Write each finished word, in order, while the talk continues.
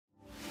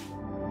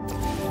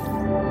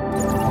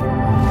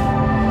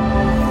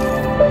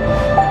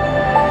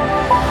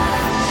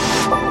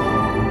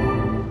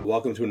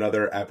welcome to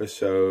another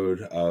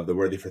episode of the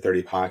Worthy for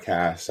 30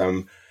 podcast.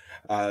 I'm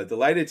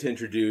delighted to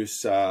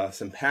introduce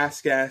some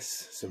past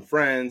guests, some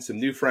friends, some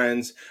new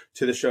friends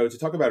to the show to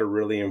talk about a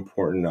really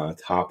important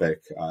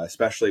topic,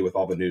 especially with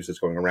all the news that's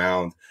going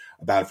around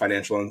about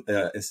financial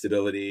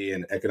instability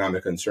and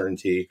economic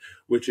uncertainty,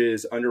 which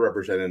is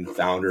underrepresented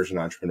founders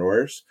and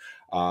entrepreneurs.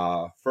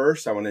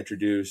 First, I want to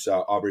introduce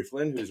Aubrey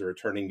Flynn, who's a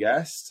returning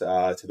guest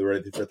to the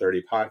Worthy for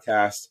 30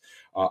 podcast.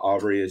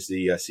 Aubrey is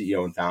the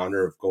CEO and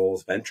founder of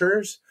Goals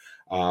Ventures.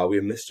 We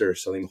have Mr.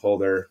 Salim,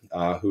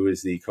 who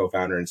is the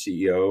co-founder and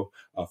CEO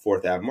of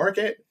Fourth Ave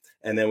Market.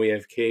 And then we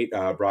have Kate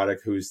Brodock,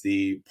 who's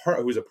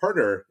a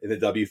partner in the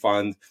W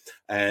Fund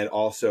and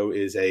also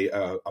is a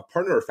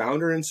partner or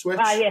founder in Switch.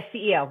 Yes,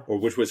 CEO.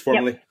 Which was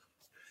formerly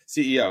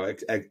CEO.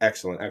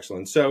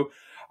 Excellent. So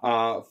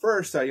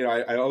first,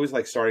 I always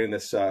like starting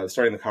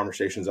the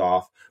conversations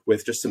off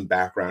with just some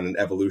background and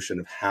evolution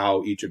of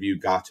how each of you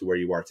got to where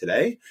you are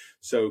today.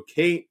 So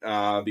Kate,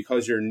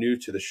 because you're new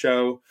to the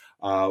show,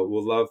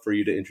 we'll love for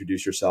you to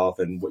introduce yourself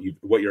and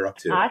what you're up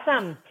to.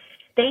 Awesome.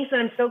 Thanks.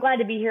 I'm so glad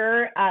to be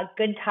here.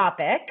 Good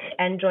topic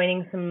and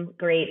joining some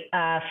great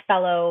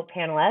fellow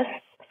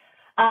panelists.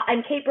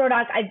 I'm Kate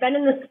Brodock. I've been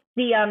in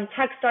the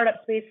tech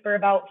startup space for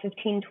about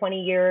 15,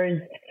 20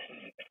 years.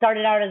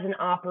 Started out as an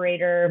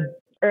operator,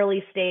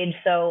 early stage,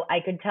 so I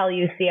could tell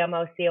you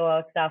CMO,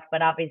 COO stuff,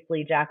 but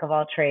obviously jack of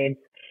all trades.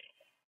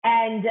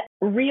 And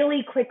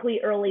really quickly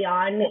early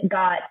on,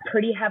 got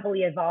pretty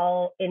heavily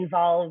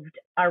involved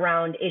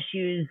around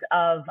issues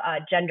of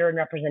gender and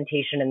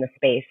representation in the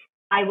space.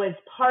 I was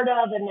part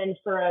of, and then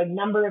for a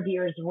number of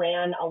years,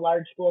 ran a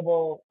large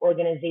global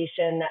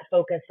organization that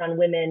focused on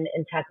women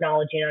in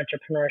technology and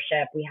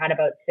entrepreneurship. We had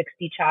about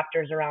 60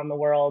 chapters around the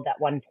world at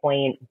one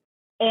point.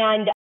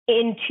 And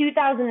in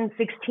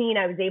 2016,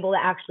 I was able to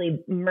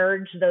actually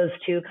merge those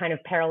two kind of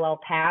parallel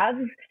paths.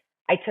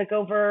 I took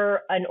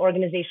over an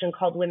organization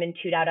called Women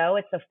 2.0.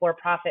 It's a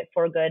for-profit,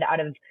 for-good out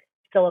of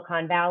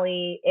Silicon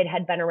Valley. It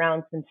had been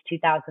around since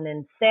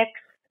 2006.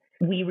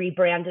 We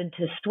rebranded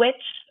to Switch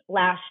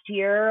last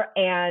year,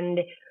 and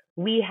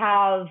we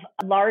have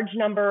a large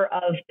number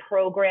of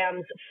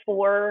programs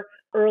for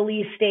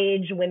early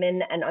stage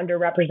women and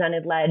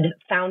underrepresented led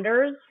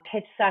founders,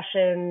 pitch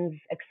sessions,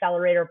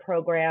 accelerator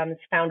programs,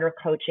 founder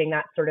coaching,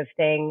 that sort of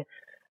thing.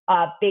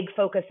 Big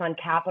focus on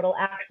capital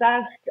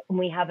access.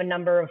 We have a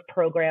number of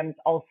programs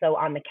also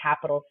on the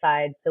capital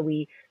side. So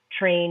we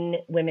train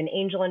women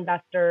angel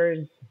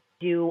investors,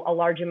 do a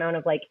large amount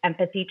of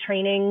empathy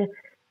training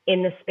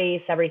in the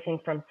space, everything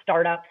from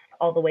startups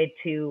all the way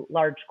to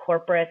large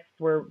corporates.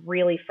 We're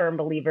really firm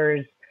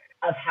believers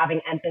of having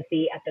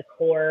empathy at the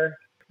core.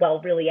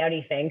 Well, really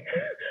anything.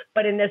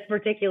 But in this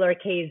particular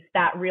case,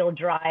 that real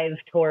drive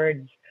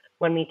towards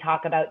when we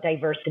talk about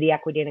diversity,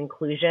 equity, and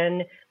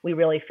inclusion, we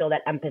really feel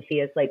that empathy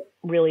is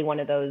really one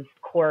of those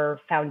core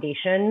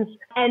foundations.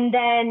 And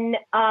then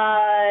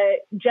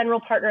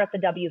general partner at the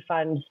W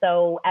Fund.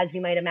 So as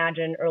you might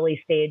imagine, early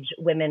stage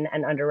women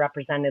and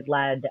underrepresented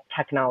led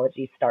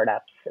technology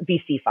startups,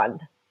 VC fund.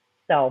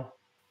 So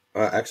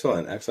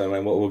excellent.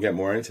 And we'll get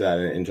more into that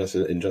in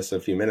just a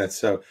few minutes.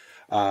 So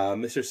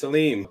Mr.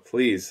 Salim,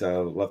 please,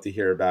 love to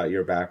hear about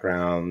your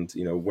background,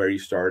 where you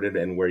started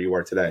and where you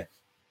are today.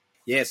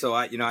 Yeah, so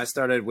I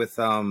started with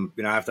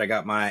after I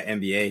got my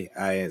MBA,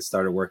 I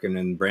started working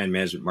in brand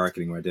management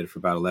marketing, where I did it for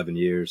about 11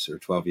 years or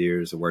 12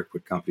 years. I worked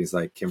with companies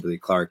like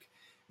Kimberly-Clark,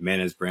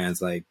 managed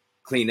brands like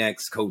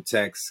Kleenex,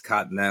 Kotex,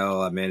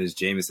 Cottonelle. I managed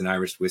Jameson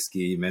Irish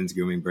whiskey, men's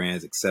grooming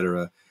brands,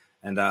 etc.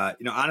 And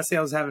honestly,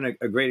 I was having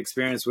a great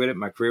experience with it.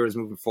 My career was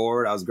moving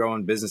forward. I was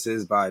growing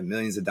businesses by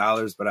millions of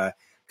dollars, but I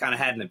kind of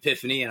had an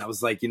epiphany, and I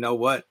was like, you know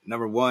what?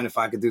 Number one, if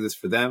I could do this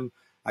for them,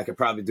 I could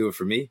probably do it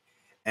for me.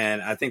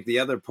 And I think the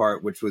other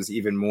part, which was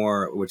even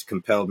more, which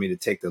compelled me to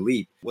take the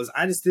leap, was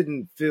I just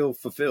didn't feel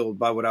fulfilled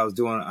by what I was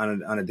doing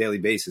on a daily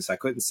basis. I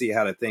couldn't see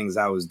how the things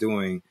I was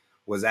doing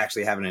was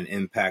actually having an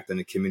impact on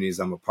the communities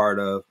I'm a part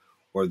of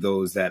or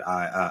those that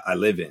I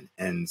live in.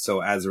 And so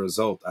as a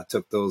result, I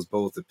took those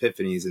both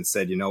epiphanies and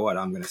said, you know what,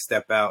 I'm going to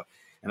step out.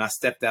 And I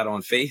stepped out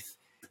on faith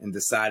and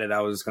decided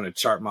I was going to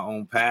chart my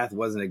own path.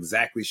 Wasn't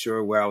exactly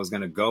sure where I was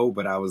going to go,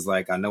 but I was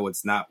like, I know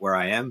it's not where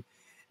I am.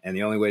 And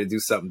the only way to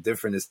do something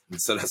different is,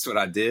 so that's what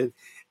I did.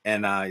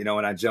 And,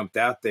 when I jumped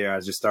out there,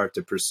 I just started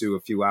to pursue a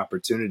few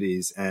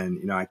opportunities.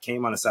 And, I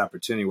came on this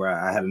opportunity where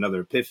I had another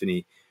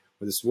epiphany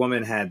where this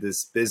woman had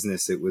this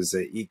business. It was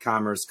an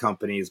e-commerce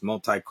company. It's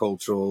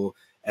multicultural,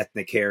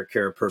 ethnic hair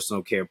care,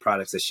 personal care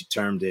products, as she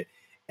termed it.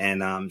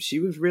 And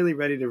she was really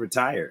ready to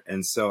retire.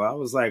 And so I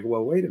was like,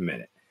 well, wait a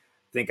minute.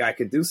 I think I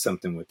could do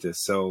something with this.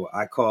 So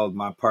I called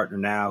my partner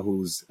now,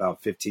 who's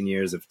about 15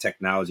 years of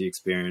technology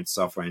experience,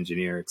 software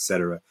engineer, et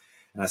cetera.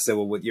 And I said,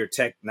 well, with your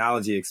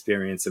technology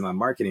experience and my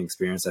marketing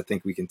experience, I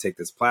think we can take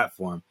this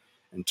platform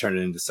and turn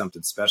it into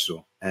something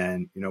special.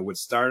 And, what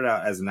started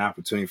out as an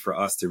opportunity for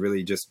us to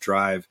really just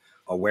drive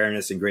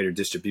awareness and greater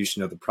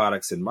distribution of the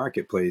products in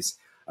marketplace,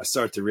 I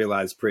started to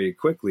realize pretty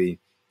quickly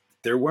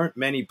there weren't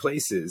many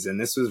places. And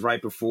this was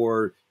right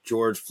before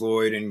George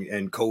Floyd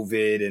and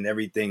COVID and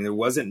everything. There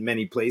wasn't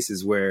many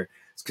places where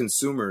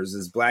consumers,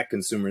 as Black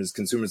consumers,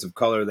 consumers of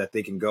color, that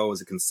they can go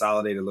as a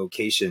consolidated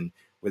location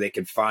where they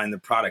can find the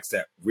products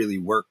that really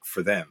work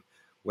for them.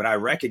 What I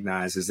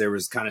recognize is there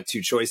was kind of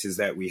two choices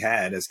that we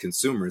had as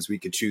consumers. We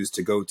could choose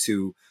to go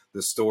to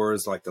the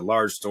stores, like the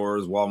large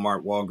stores,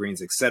 Walmart,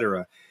 Walgreens,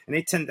 etc., and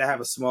they tend to have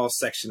a small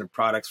section of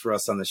products for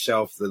us on the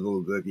shelf,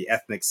 the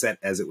ethnic set,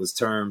 as it was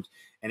termed.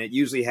 And it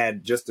usually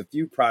had just a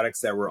few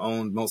products that were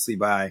owned mostly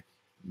by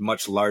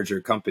much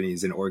larger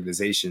companies and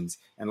organizations.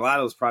 And a lot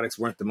of those products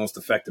weren't the most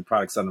effective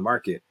products on the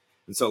market.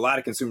 And so a lot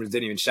of consumers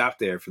didn't even shop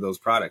there for those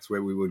products.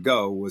 Where we would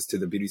go was to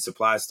the beauty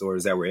supply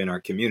stores that were in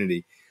our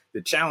community.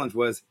 The challenge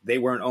was they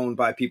weren't owned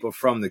by people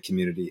from the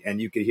community.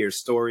 And you could hear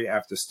story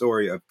after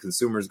story of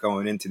consumers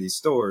going into these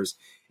stores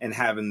and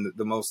having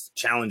the most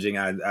challenging,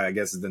 I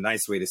guess is the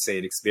nice way to say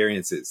it,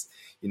 experiences,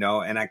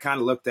 and I kind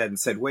of looked at it and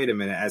said, wait a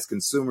minute, as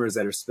consumers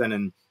that are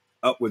spending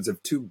upwards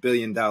of $2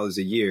 billion a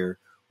year,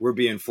 we're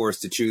being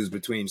forced to choose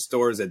between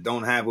stores that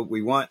don't have what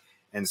we want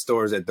and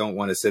stores that don't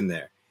want us in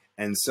there.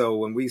 And so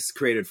when we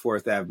created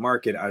Fourth Ave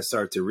Market, I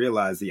started to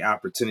realize the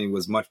opportunity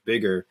was much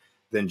bigger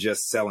than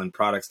just selling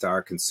products to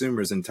our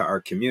consumers and to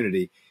our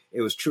community.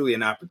 It was truly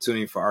an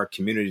opportunity for our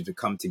community to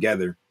come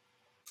together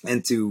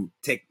and to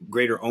take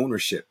greater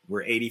ownership.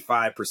 We're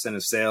 85%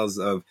 of sales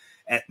of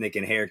ethnic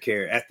and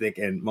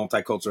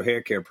multicultural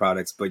hair care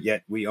products, but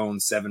yet we own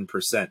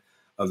 7%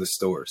 of the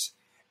stores.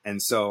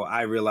 And so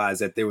I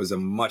realized that there was a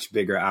much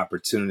bigger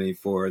opportunity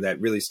that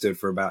really stood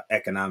for about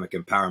economic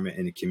empowerment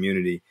in the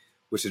community,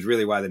 which is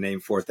really why the name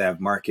Fourth Ave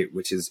Market,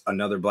 which is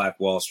another Black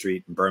Wall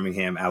Street in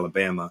Birmingham,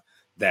 Alabama,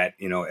 that,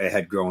 it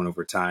had grown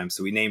over time.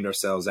 So we named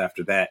ourselves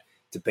after that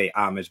to pay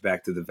homage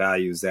back to the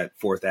values that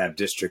Fourth Ave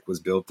District was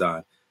built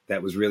on.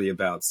 That was really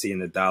about seeing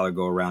the dollar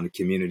go around the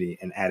community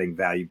and adding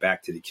value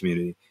back to the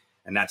community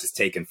and not just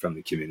taken from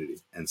the community.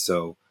 And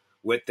so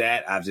with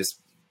that, I've just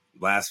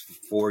last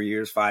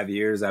 5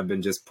 years, I've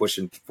been just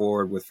pushing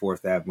forward with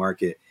Fourth Ave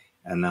Market.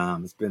 And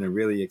it's been a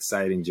really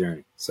exciting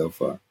journey so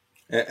far.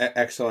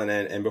 Excellent.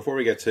 And before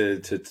we get to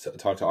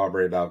talk to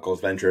Aubrey about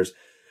Goals Ventures,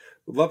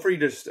 I'd love for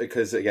you to,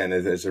 because again,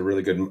 there's a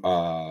really good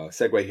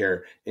segue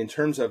here in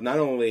terms of not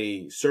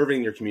only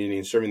serving your community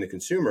and serving the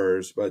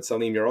consumers, but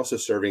Salim, you're also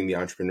serving the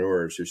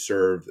entrepreneurs who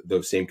serve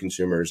those same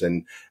consumers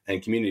and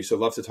communities. So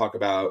I'd love to talk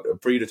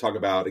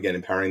about, again,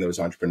 empowering those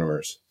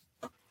entrepreneurs.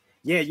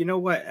 Yeah, you know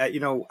what?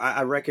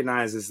 I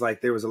recognize it's like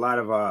there was a lot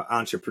of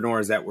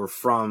entrepreneurs that were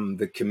from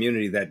the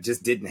community that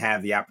just didn't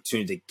have the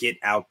opportunity to get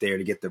out there,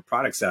 to get their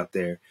products out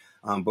there.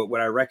 But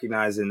what I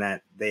recognize in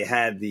that they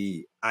had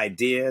the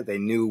idea, they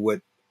knew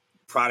what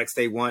products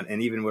they want.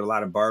 And even with a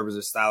lot of barbers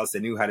or stylists, they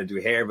knew how to do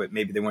hair, but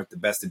maybe they weren't the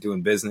best at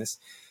doing business.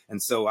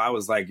 And so I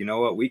was like,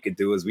 what we could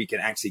do is we can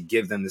actually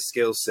give them the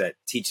skill set,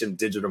 teach them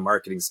digital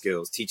marketing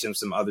skills, teach them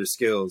some other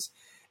skills.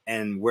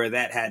 And where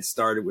that had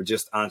started with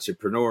just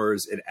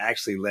entrepreneurs, it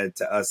actually led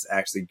to us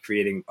actually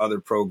creating other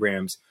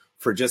programs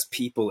for just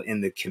people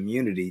in the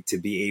community to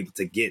be able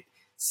to get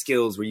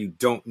skills where you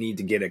don't need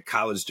to get a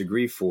college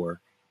degree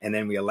for. And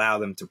then we allow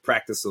them to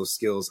practice those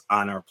skills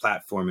on our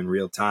platform in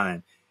real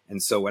time.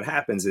 And so what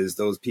happens is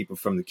those people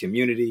from the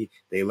community,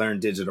 they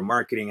learn digital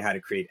marketing, how to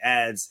create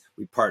ads.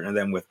 We partner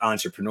them with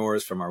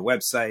entrepreneurs from our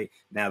website.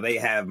 Now they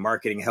have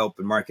marketing help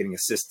and marketing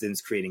assistance,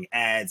 creating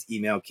ads,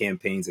 email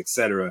campaigns,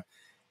 etc.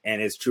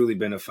 And it's truly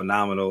been a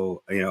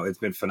phenomenal, it's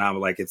been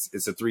phenomenal. Like it's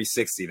a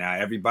 360 now.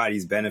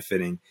 Everybody's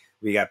benefiting.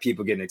 We got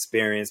people getting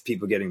experience,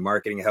 people getting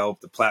marketing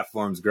help, the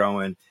platform's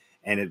growing.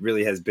 And it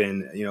really has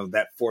been,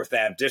 that Fourth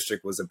Ave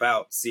District was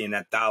about seeing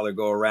that dollar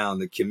go around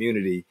the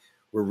community.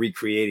 We're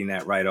recreating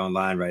that right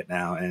online right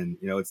now. And,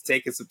 it's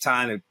taken some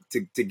time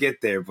to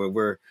get there, but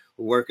we're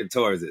working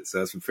towards it.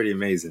 So it's been pretty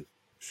amazing.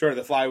 Sure.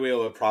 The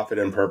flywheel of profit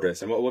and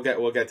purpose. And we'll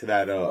get to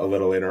that a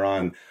little later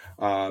on.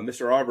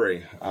 Mr.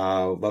 Aubrey,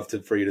 love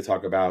for you to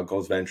talk about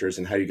Goals Ventures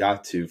and how you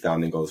got to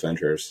founding Goals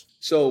Ventures.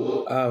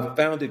 So I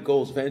founded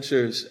Goals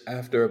Ventures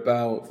after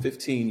about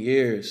 15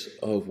 years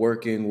of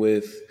working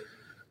with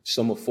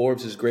some of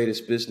Forbes'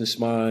 greatest business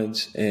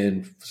minds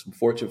and some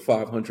Fortune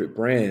 500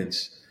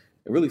 brands,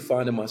 and really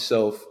finding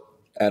myself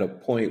at a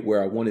point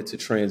where I wanted to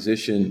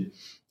transition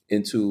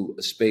into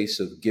a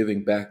space of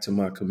giving back to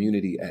my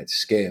community at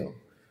scale.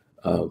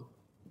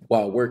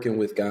 While working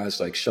with guys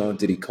like Sean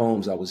Diddy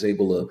Combs, I was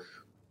able to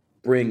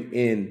bring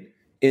in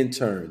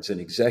interns and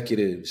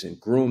executives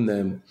and groom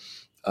them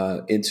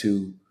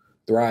into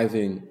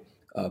thriving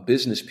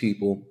business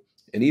people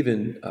and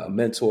even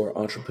mentor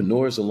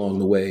entrepreneurs along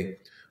the way.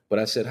 But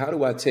I said, how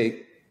do I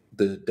take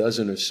the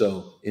dozen or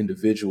so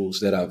individuals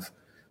that I've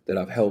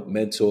helped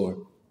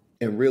mentor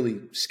and really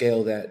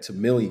scale that to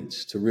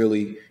millions, to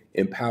really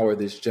empower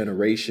this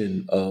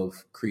generation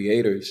of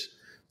creators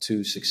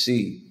to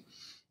succeed?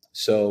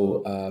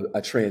 So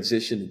I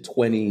transitioned in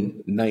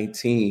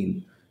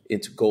 2019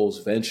 into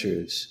Goals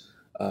Ventures,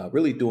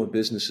 really doing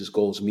business as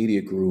Goals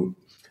Media Group.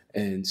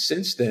 And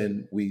since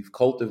then, we've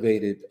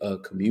cultivated a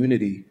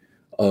community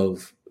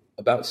of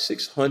about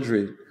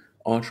 600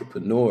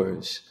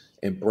 entrepreneurs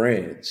and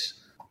brands.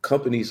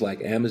 Companies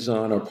like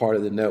Amazon are part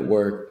of the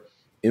network.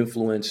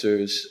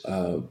 influencers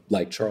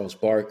like Charles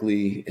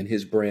Barkley and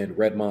his brand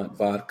Redmont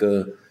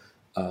Vodka,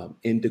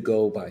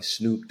 Indigo by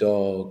Snoop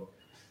Dogg,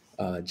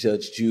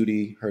 Judge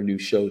Judy, her new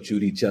show,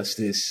 Judy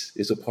Justice,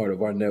 is a part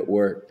of our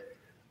network.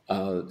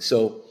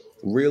 So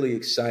really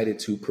excited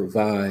to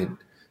provide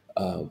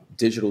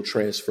digital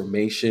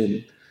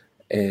transformation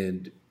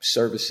and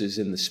services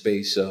in the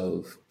space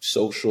of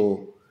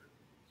social,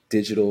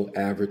 digital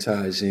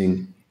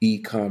advertising,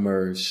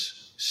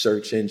 e-commerce,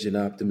 search engine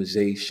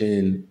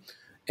optimization,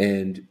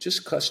 and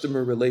just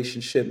customer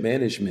relationship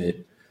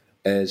management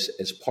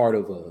as part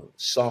of a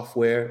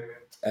software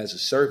as a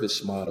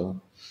service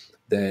model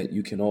that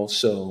you can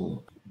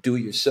also do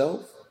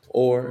yourself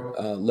or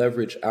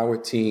leverage our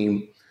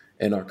team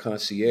and our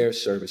concierge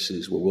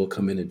services where we'll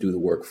come in and do the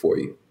work for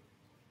you.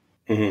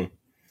 Mm-hmm.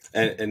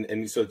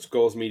 And so it's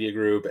Goals Media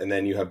Group, and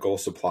then you have Goal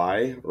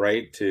Supply,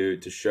 right? To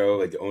show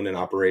like the owned and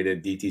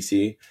operated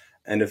DTC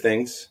end of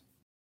things.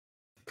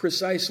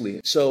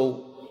 Precisely.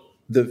 So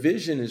the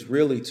vision is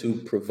really to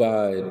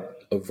provide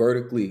a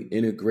vertically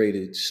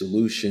integrated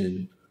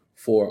solution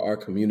for our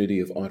community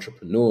of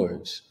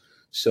entrepreneurs.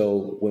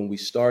 So when we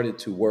started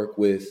to work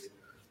with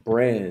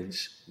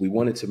brands, we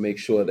wanted to make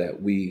sure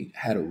that we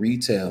had a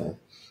retail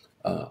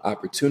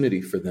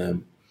opportunity for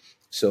them.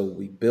 So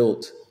we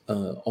built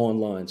an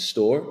online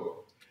store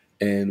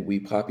and we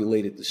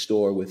populated the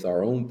store with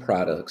our own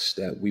products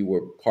that we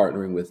were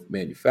partnering with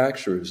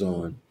manufacturers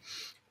on.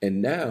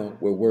 And now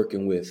we're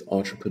working with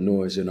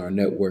entrepreneurs in our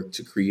network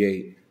to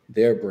create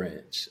their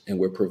brands. And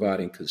we're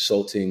providing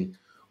consulting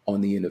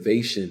on the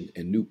innovation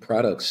and new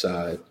product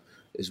side,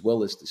 as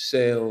well as the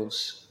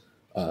sales,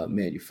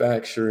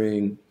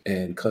 manufacturing,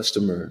 and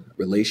customer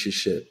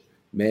relationship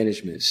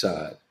management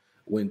side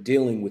when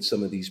dealing with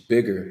some of these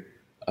bigger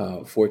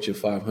Fortune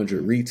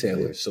 500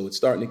 retailers. So it's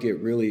starting to get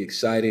really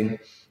exciting.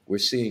 We're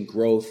seeing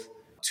growth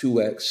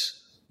 2x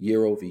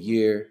year over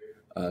year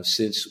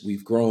since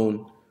we've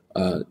grown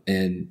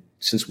and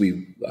since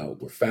we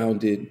were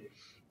founded.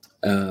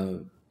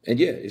 And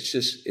yeah,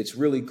 it's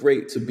really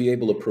great to be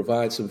able to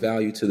provide some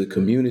value to the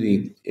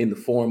community in the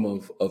form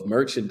of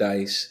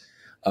merchandise,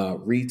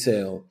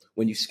 retail.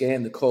 When you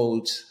scan the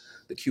codes,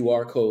 the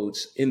QR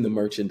codes in the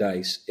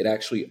merchandise, it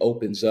actually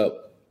opens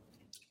up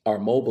our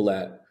mobile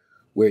app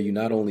where you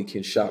not only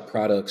can shop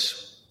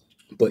products,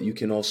 but you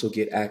can also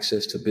get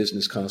access to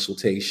business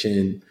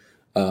consultation,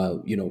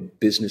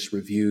 business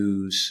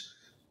reviews,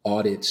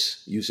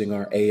 audits using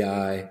our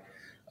AI.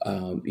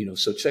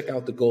 So check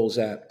out the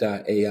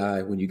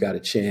goalsapp.ai when you got a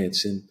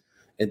chance and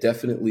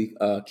definitely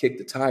kick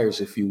the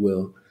tires, if you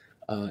will,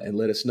 and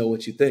let us know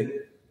what you think.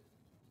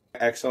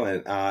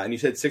 Excellent. And you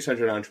said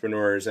 600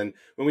 entrepreneurs. And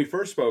when we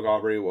first spoke,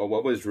 Aubrey, well,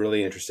 what was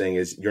really interesting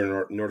is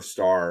your North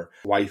Star,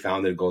 why you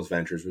founded Goals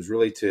Ventures, was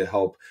really to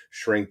help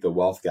shrink the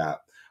wealth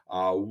gap.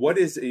 What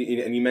is,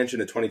 and you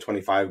mentioned a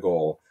 2025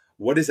 goal.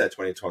 What is that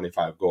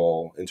 2025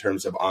 goal in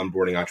terms of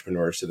onboarding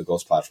entrepreneurs to the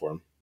Goals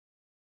platform?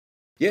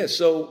 Yeah,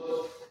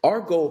 so our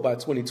goal by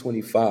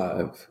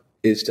 2025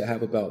 is to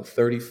have about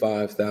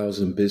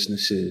 35,000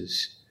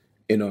 businesses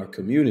in our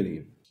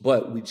community.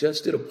 But we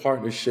just did a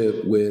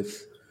partnership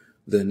with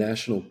the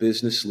National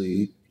Business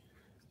League.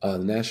 The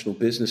National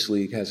Business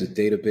League has a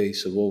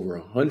database of over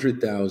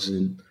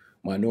 100,000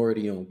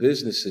 minority-owned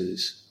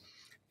businesses.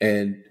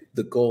 And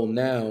the goal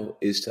now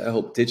is to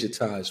help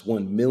digitize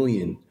 1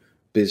 million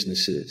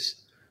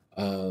businesses.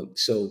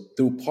 So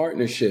through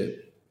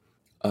partnership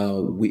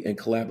and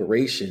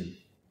collaboration,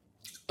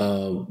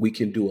 we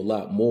can do a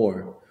lot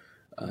more.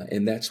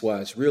 And that's why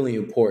it's really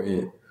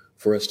important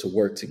for us to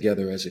work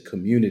together as a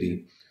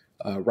community.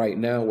 Right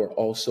now, we're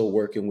also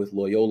working with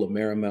Loyola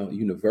Marymount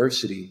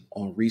University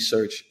on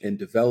research and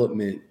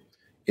development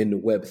in the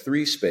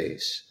Web3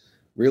 space,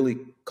 really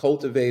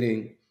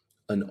cultivating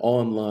an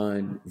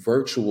online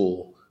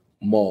virtual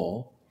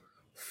mall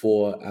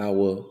for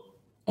our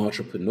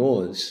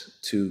entrepreneurs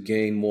to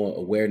gain more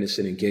awareness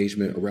and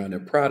engagement around their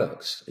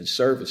products and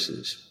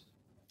services.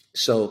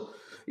 So,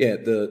 yeah,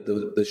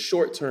 the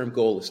short-term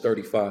goal is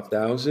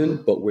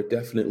 35,000, but we're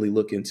definitely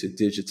looking to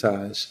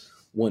digitize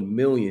 1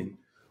 million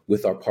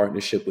with our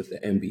partnership with the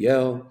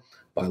NBL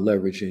by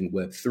leveraging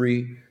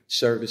Web3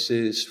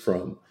 services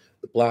from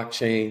the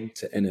blockchain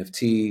to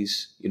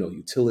NFTs,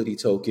 utility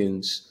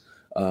tokens,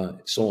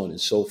 so on and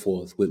so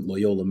forth with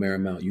Loyola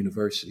Marymount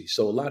University.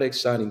 So a lot of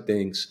exciting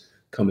things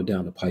coming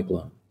down the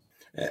pipeline.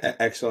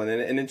 Excellent.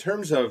 And in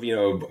terms of,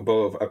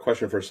 both a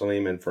question for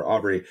Salim and for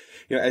Aubrey,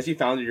 as you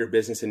founded your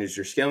business and as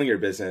you're scaling your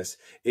business,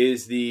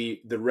 is the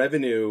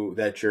revenue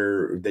that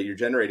you're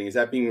generating, is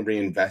that being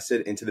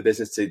reinvested into the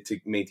business to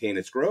maintain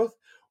its growth?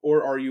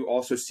 Or are you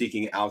also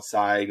seeking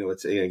outside,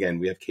 let's say, again,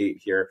 we have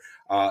Kate here,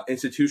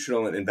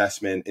 institutional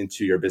investment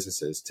into your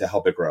businesses to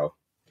help it grow?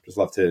 Just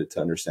love to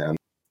understand.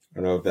 I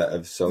don't know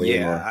if Salim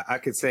Yeah, I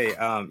could say,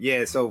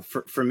 So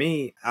for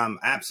me, I'm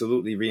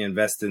absolutely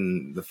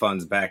reinvesting the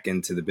funds back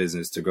into the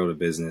business to grow the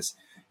business.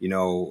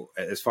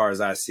 As far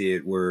as I see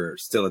it, we're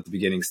still at the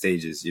beginning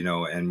stages,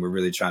 and we're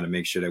really trying to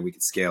make sure that we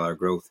can scale our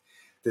growth.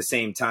 At the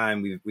same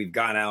time, we've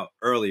gone out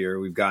earlier.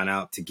 We've gone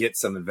out to get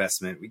some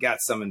investment. We got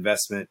some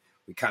investment.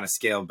 we kind of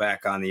scaled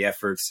back on the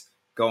efforts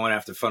going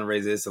after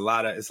fundraising. It's a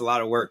lot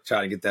of work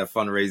trying to get that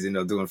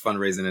fundraising, doing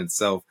fundraising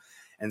itself.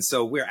 And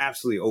so we're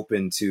absolutely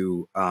open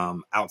to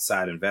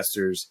outside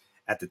investors.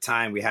 At the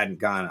time,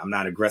 I'm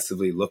not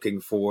aggressively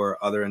looking for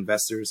other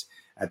investors.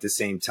 At the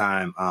same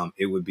time,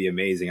 it would be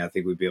amazing. I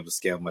think we'd be able to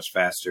scale much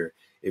faster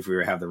if we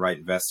were to have the right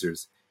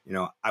investors.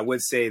 I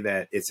would say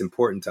that it's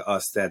important to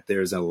us that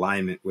there's an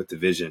alignment with the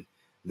vision,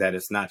 that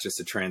it's not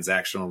just a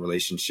transactional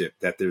relationship,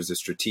 that there's a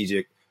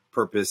strategic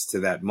purpose to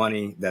that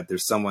money, that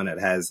there's someone that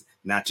has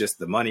not just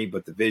the money,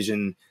 but the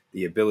vision,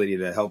 the ability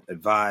to help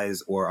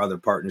advise or other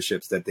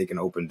partnerships that they can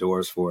open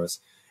doors for us.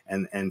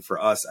 And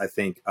for us, I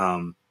think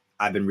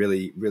I've been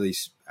really,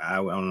 I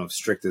don't know if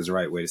strict is the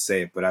right way to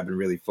say it, but I've been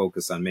really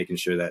focused on making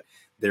sure that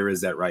there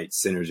is that right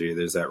synergy,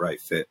 there's that right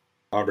fit.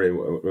 Aubrey,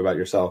 what about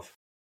yourself?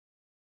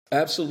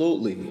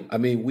 Absolutely. I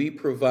mean, we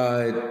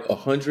provide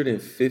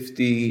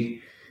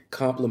 150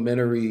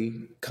 complimentary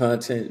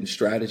content and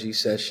strategy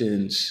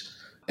sessions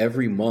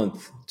every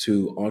month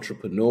to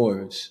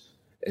entrepreneurs,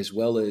 as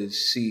well as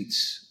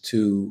seats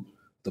to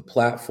the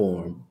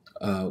platform,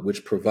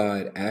 which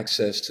provide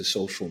access to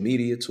social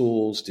media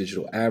tools,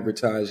 digital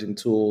advertising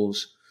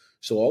tools.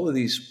 So all of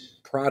these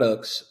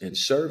products and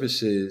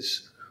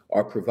services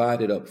are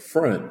provided up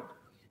front,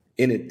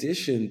 in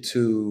addition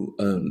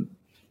to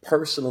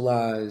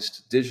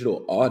personalized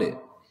digital audit.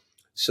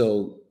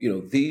 So,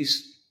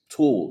 these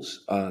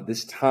tools,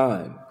 this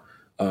time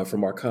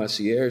from our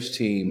concierge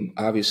team,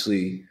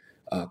 obviously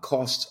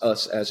costs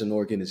us as an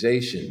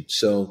organization.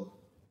 So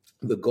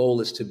the goal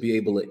is to be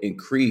able to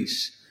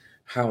increase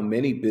how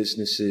many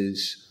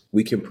businesses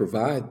we can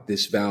provide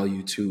this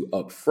value to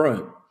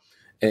upfront.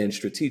 And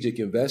strategic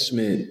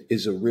investment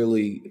is a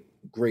really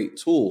great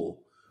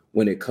tool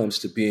when it comes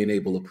to being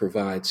able to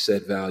provide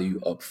said value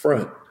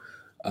upfront.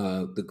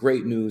 The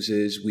great news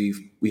is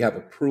we have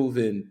a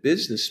proven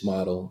business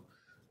model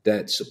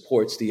that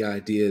supports the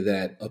idea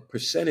that a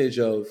percentage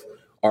of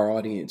our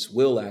audience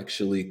will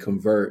actually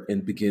convert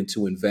and begin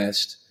to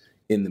invest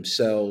in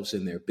themselves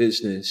and their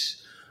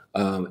business.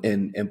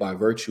 And by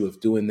virtue of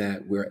doing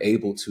that, we're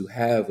able to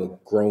have a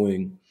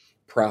growing,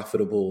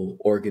 profitable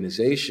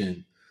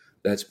organization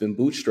that's been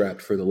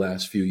bootstrapped for the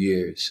last few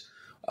years.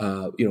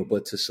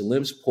 But to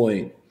Salim's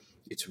point,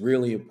 it's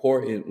really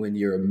important when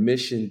you're a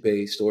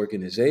mission-based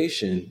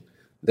organization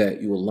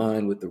that you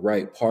align with the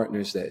right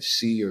partners that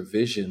see your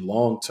vision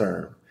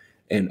long-term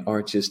and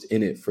aren't just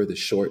in it for the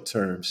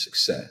short-term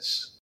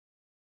success.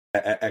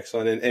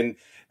 Excellent. And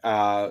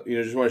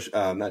just want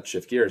to not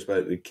shift gears,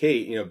 but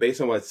Kate,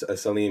 based on what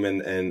Salim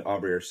and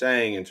Aubrey are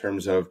saying in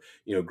terms of,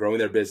 growing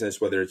their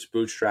business, whether it's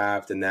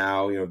bootstrapped and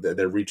now,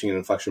 they're reaching an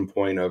inflection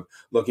point of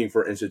looking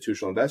for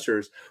institutional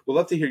investors. We'd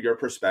love to hear your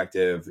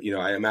perspective.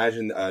 I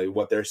imagine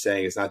what they're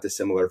saying is not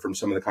dissimilar from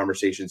some of the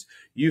conversations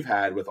you've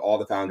had with all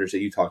the founders that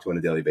you talk to on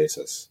a daily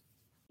basis.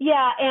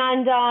 Yeah.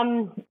 And,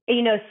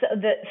 so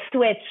the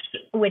Switch,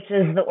 which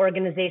is the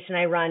organization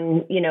I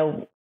run,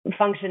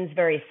 functions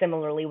very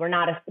similarly. We're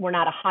not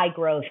a high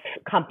growth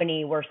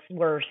company.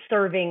 We're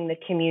serving the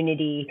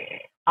community.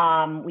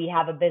 We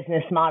have a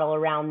business model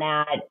around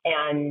that.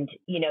 And,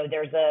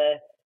 there's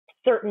a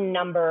certain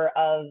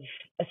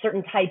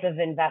type of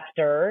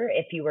investor,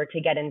 if you were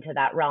to get into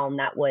that realm,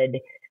 that would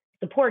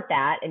support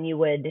that. And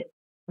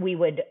we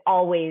would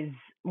always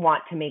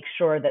want to make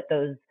sure that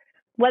those,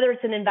 whether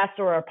it's an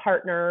investor or a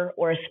partner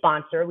or a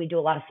sponsor, we do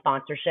a lot of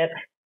sponsorship,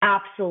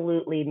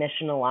 absolutely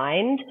mission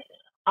aligned.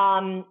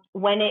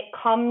 When it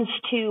comes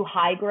to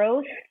high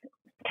growth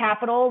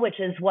capital, which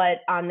is what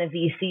on the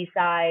VC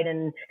side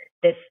and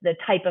the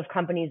type of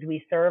companies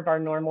we serve are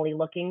normally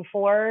looking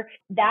for,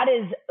 that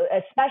is,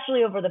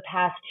 especially over the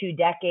past 2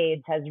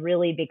 decades, has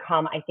really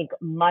become, I think,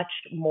 much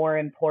more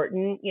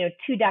important.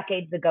 2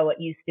 decades ago, it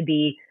used to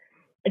be,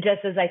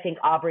 just as I think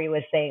Aubrey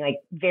was saying, like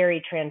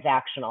very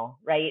transactional,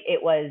 right?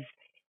 It was,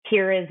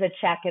 here is a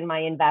check in my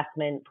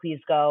investment, please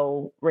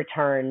go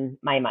return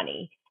my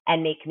money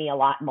and make me a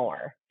lot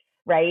more.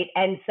 Right.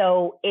 And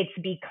so it's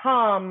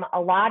become a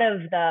lot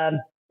of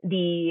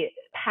the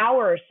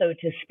power, so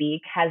to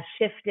speak, has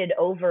shifted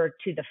over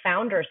to the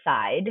founder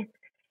side.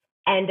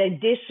 And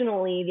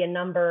additionally,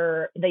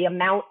 the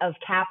amount of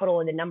capital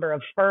and the number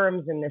of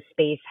firms in this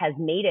space has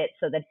made it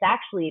so that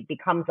it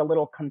becomes a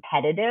little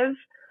competitive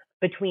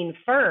between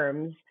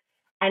firms.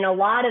 And a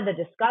lot of the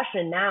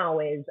discussion now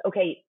is,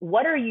 okay,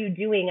 what are you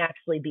doing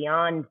actually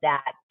beyond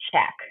that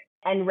check?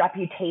 And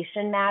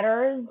reputation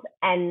matters.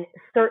 And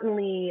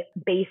certainly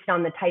based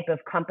on the type of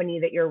company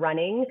that you're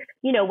running,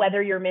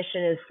 whether your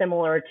mission is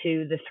similar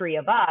to the three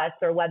of us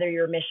or whether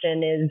your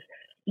mission is,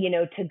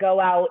 to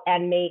go out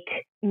and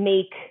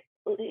make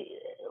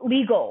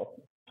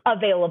legal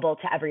available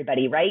to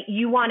everybody, right?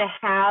 You want to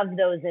have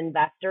those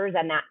investors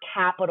and that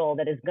capital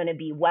that is going to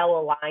be well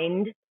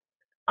aligned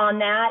on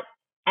that.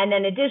 And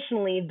then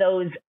additionally,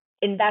 those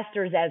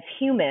investors as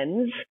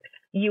humans,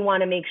 you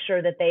want to make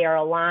sure that they are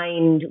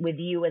aligned with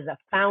you as a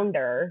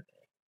founder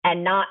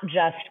and not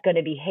just going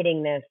to be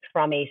hitting this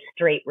from a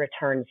straight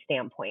return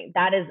standpoint.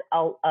 That is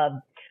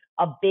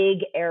a big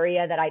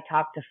area that I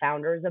talk to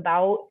founders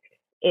about,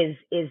 is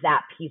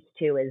that piece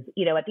too. Is,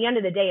 at the end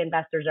of the day,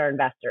 investors are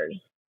investors,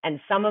 and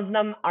some of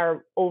them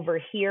are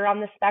over here on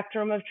the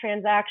spectrum of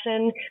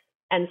transaction,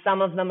 and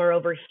some of them are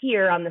over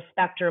here on the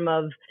spectrum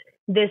of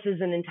this is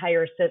an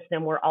entire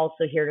system. We're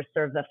also here to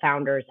serve the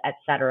founders, et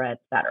cetera, et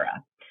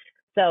cetera.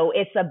 So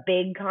it's a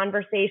big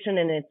conversation,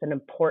 and it's an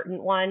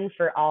important one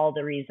for all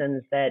the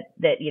reasons that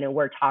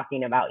we're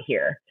talking about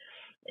here.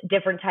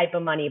 Different type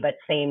of money, but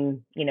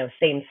same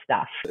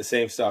stuff. The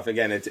same stuff.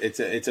 Again,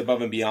 it's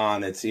above and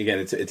beyond.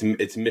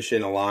 It's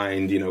mission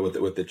aligned,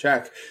 with the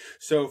check.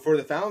 So for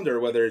the founder,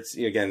 whether it's,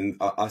 again,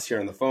 us here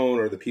on the phone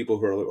or the people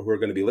who are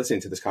going to be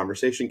listening to this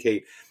conversation,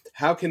 Kate,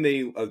 how can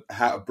they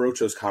broach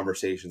those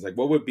conversations? Like,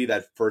 what would be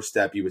that first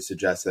step you would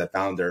suggest to that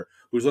founder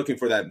who's looking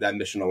for that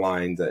mission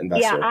aligned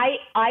investor? Yeah,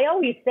 I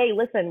always say,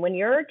 listen, when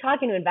you're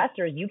talking to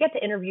investors, you get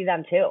to interview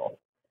them too.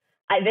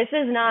 This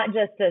is not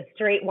just a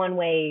straight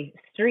one-way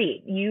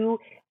street. You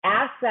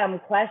ask them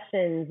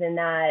questions in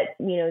that,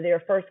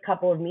 their first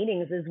couple of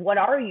meetings is, what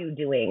are you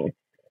doing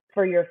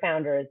for your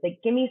founders? Like,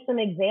 give me some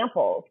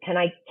examples. Can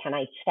I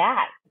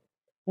chat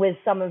with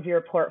some of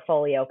your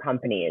portfolio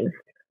companies?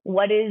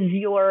 What is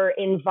your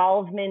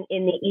involvement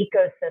in the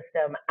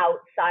ecosystem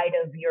outside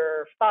of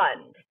your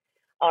fund?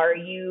 Are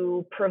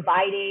you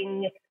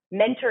providing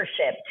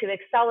mentorship to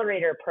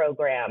accelerator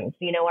programs?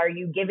 Are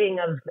you giving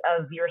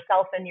of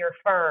yourself and your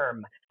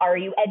firm? Are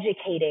you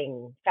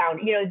educating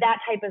that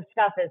type of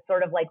stuff is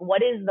sort of like,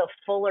 what is the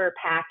fuller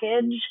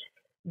package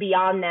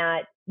beyond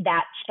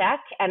that check?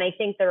 And I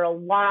think there are a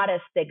lot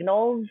of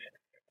signals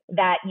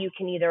that you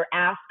can either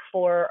ask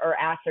for or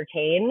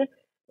ascertain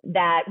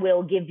that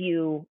will give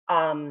you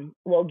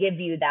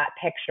that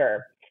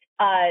picture.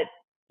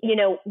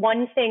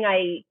 One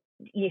thing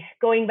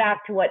going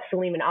back to what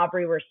Salim and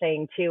Aubrey were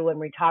saying too, when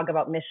we talk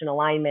about mission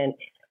alignment,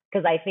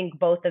 because I think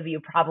both of you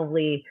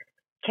probably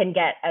can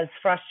get as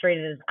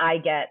frustrated as I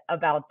get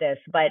about this,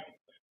 but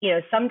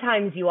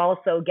sometimes you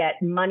also get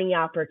money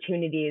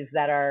opportunities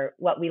that are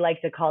what we like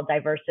to call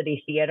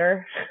diversity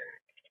theater.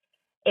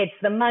 It's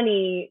the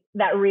money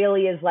that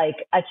really is like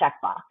a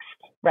checkbox,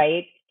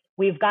 right?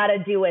 We've got to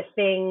do a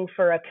thing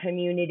for a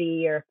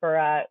community or for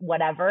a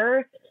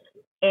whatever,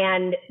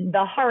 and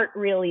the heart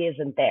really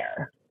isn't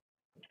there.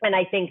 And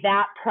I think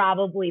that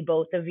probably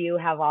both of you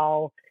have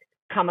all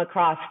come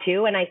across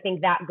too. And I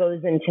think that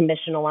goes into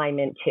mission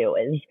alignment too,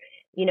 is,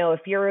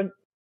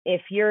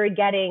 if you're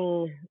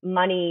getting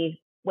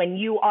money when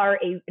you are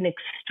an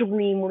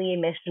extremely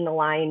mission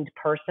aligned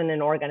person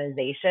and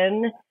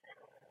organization,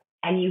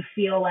 and you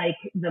feel like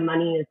the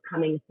money is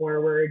coming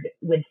forward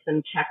with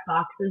some check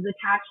boxes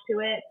attached to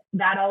it,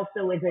 that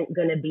also isn't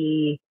going to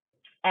be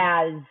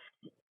as,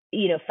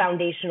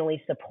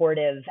 foundationally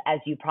supportive as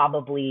you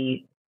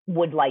probably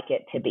would like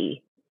it to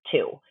be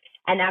too.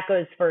 And that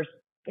goes for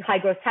high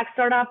growth tech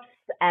startups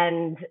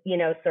and,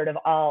 sort of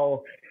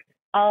all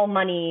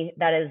money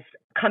that is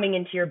coming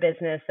into your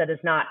business that is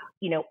not,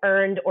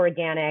 earned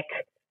organic,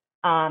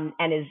 and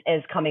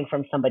is coming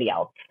from somebody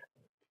else.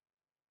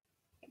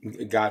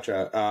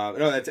 Gotcha.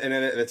 No,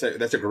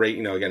 that's a great,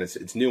 again, it's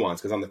nuanced,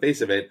 because on the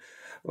face of it,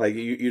 like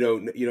you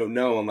don't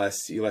know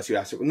unless you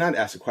not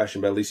ask a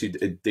question, but at least you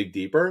dig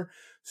deeper.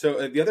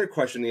 So the other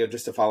question,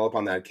 just to follow up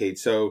on that, Kate.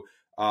 So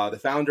the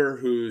founder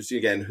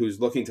who's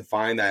looking to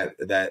find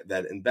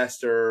that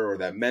investor or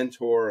that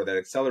mentor or that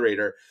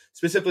accelerator,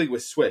 specifically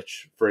with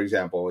Switch, for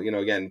example,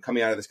 again,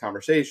 coming out of this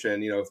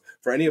conversation,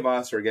 for any of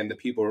us, or again, the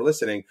people who are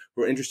listening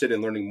who are interested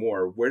in learning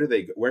more,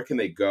 where can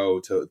they go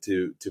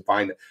to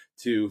find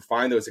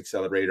those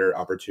accelerator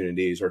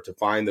opportunities or to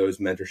find those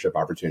mentorship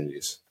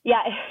opportunities?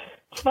 Yeah,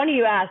 it's funny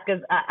you ask,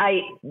 because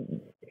I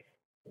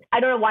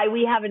don't know why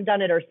we haven't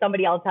done it or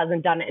somebody else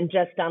hasn't done it and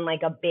just done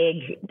like a big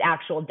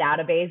actual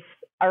database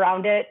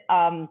around it.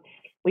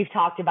 We've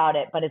talked about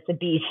it, but it's a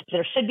beast.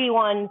 There should be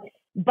one,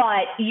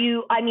 but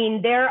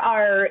there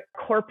are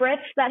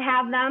corporates that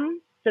have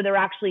them. So they're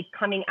actually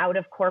coming out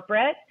of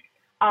corporate.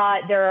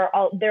 There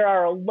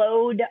are a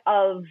load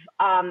of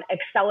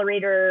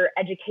accelerator,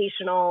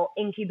 educational,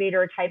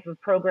 incubator type of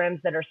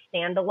programs that are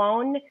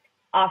standalone.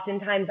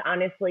 Oftentimes,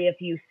 honestly, if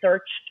you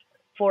search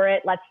for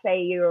it, let's say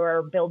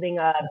you're building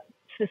a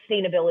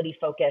sustainability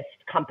focused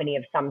company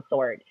of some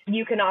sort,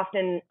 you can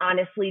often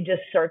honestly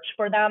just search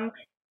for them.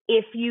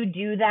 If you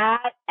do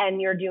that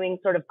and you're doing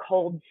sort of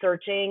cold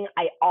searching,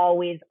 I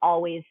always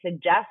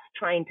suggest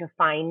trying to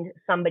find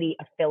somebody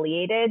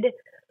affiliated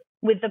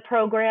with the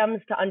programs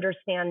to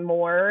understand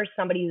more,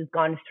 somebody who's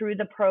gone through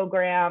the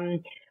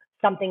program,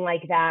 something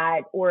like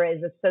that, or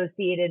is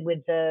associated with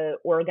the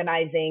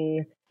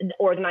organizing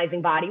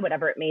body,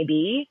 whatever it may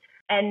be.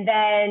 And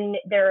then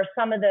there are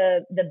some of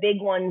the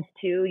big ones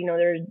too.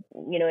 There's,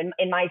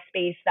 in my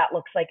space that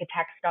looks like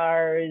a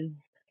Techstars.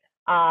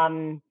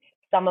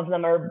 Some of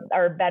them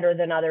are better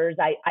than others.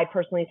 I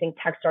personally think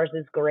Techstars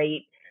is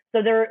great.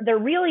 So they're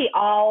really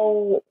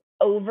all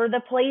over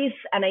the place.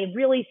 And I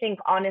really think,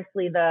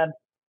 honestly, the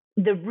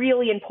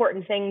really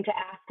important thing to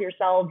ask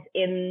yourselves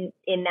in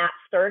that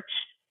search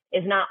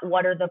is not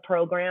what are the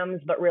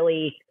programs, but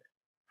really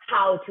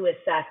how to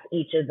assess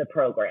each of the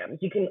programs.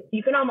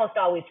 You can almost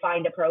always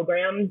find a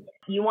program.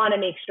 You want to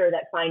make sure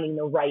that finding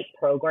the right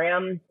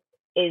program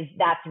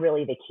that's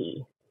really the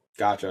key.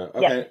 Gotcha.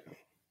 Okay. Yep.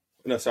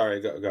 No,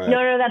 sorry. Go ahead.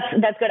 No,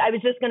 that's good. I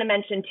was just going to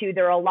mention too,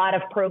 there are a lot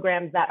of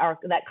programs that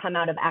come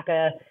out of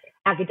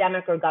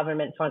academic or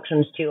government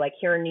functions too. Like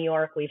here in New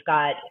York, we've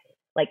got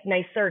like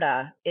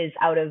NYSERDA is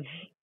out of,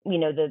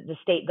 the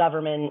state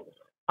government,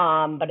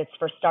 but it's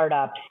for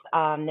startups.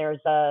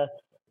 There's a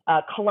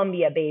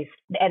Columbia-based,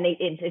 and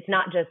it's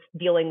not just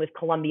dealing with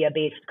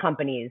Columbia-based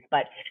companies,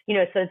 but so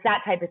it's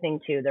that type of thing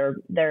too.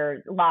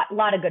 There's a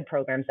lot of good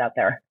programs out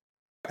there.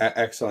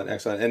 Excellent.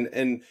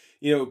 And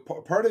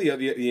part of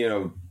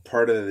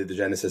the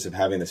genesis of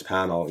having this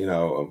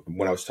panel,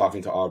 when I was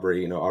talking to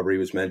Aubrey, Aubrey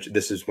was mentioned.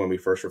 This is when we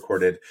first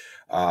recorded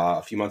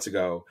a few months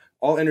ago.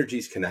 All energy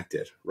is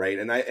connected, right?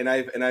 And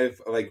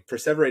I've like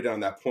perseverated on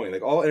that point.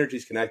 Like all energy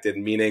is connected,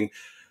 meaning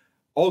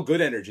all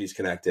good energy is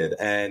connected.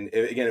 And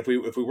again, if we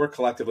work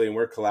collectively and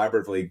work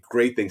collaboratively,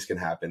 great things can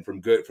happen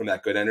from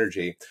that good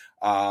energy.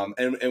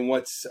 And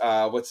what's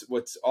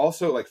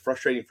also like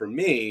frustrating for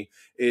me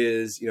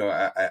is,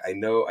 I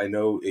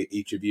know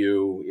each of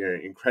you, you're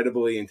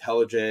incredibly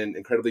intelligent,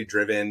 incredibly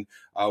driven.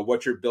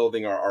 What you're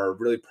building are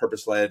really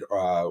purpose-led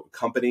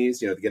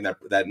companies, again,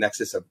 that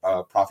nexus of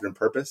profit and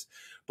purpose.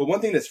 But one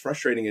thing that's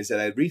frustrating is that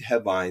I read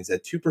headlines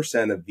that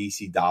 2% of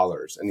VC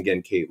dollars, and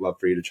again, Kate, love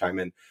for you to chime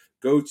in,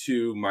 go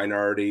to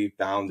minority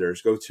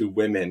founders, go to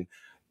women.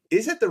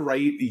 Is it the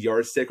right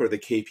yardstick or the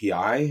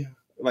KPI?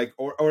 Like,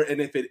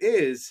 and if it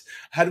is,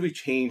 how do we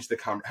change the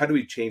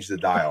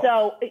dial?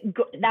 So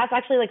that's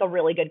actually like a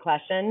really good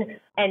question.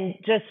 And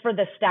just for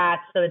the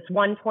stats, so it's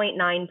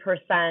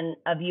 1.9%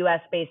 of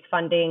US-based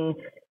funding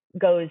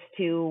goes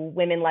to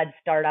women-led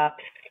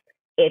startups.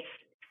 It's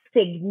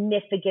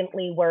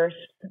significantly worse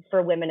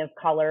for women of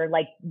color,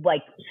 like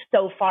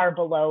so far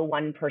below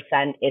 1%.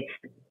 It's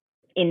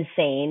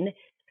insane.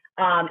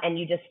 And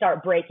you just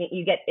start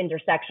you get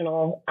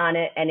intersectional on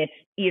it, and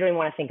you don't even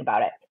want to think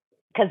about it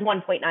because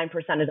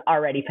 1.9% is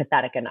already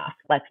pathetic enough.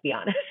 Let's be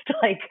honest.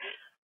 Like,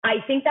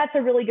 I think that's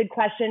a really good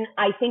question.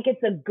 I think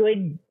it's a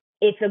good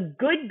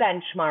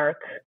benchmark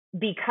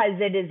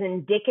because it is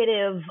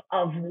indicative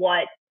of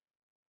what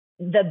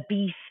the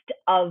beast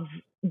of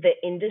the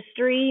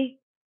industry,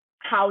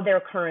 how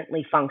they're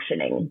currently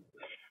functioning.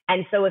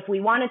 And so if we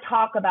want to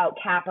talk about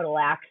capital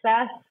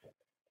access,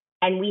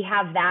 and we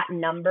have that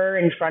number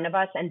in front of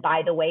us, and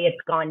by the way, it's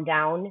gone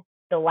down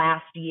the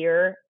last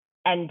year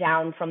and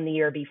down from the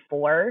year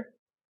before,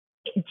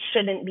 it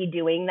shouldn't be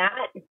doing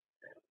that.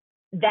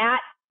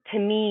 That, to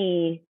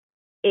me,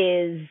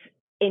 is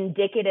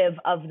indicative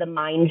of the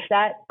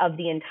mindset of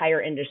the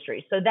entire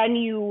industry. So then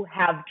you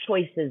have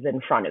choices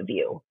in front of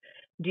you.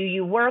 Do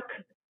you work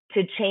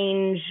to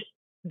change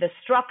the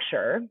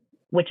structure,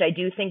 which I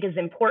do think is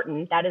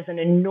important? That is an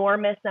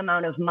enormous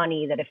amount of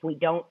money that if we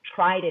don't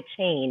try to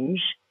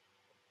change,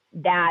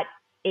 that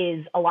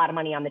is a lot of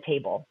money on the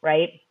table,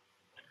 right?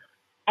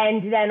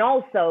 And then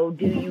also,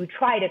 do you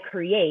try to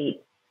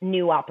create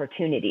new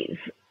opportunities?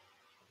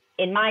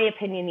 In my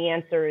opinion, the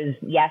answer is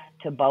yes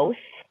to both.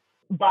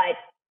 But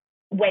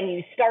when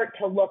you start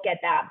to look at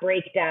that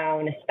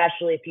breakdown,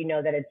 especially if you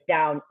know that it's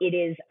down, it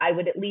is, I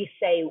would at least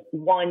say,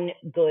 one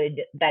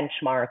good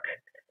benchmark,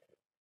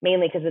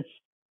 mainly because it's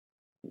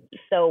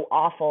so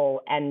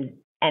awful and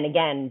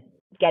again,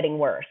 getting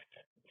worse.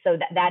 So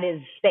that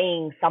is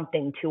saying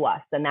something to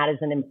us, and that is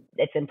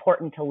it's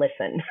important to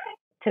listen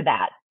to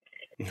that.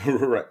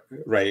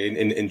 Right,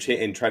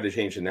 and try to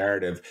change the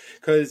narrative,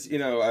 because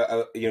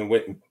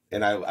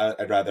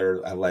I'd rather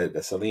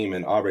let Salim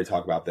and Aubrey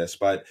talk about this.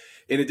 But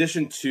in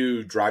addition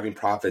to driving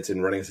profits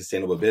and running a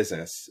sustainable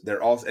business,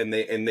 they're also and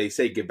they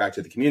say give back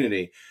to the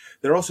community.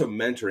 They're also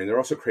mentoring. They're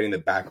also creating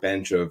the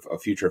backbench of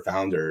future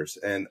founders.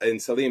 And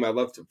Salim, I'd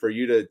love for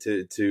you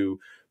to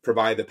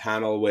provide the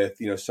panel with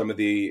some of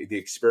the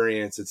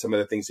experience and some of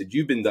the things that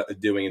you've been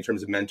doing in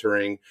terms of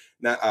mentoring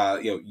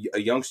not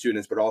young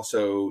students, but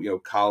also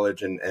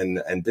college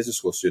and business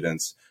school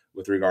students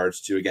with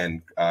regards to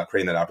again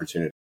creating that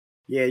opportunity.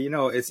 Yeah,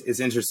 it's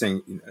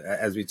interesting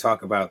as we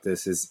talk about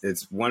this.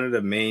 It's one of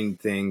the main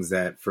things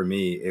that for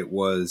me it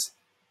was,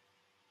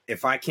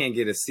 if I can't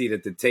get a seat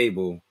at the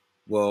table,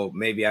 well,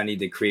 maybe I need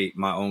to create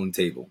my own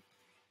table.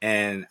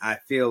 And I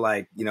feel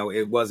like,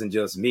 it wasn't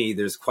just me.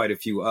 There's quite a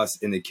few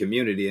us in the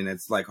community. And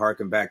it's like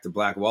harking back to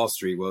Black Wall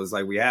Street. Well, it's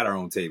like we had our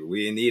own table.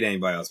 We didn't need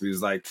anybody else. We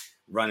was like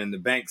running the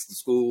banks, the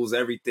schools,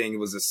 everything. It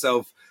was a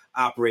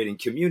self-operating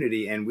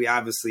community. And we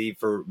obviously,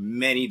 for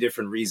many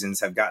different reasons,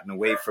 have gotten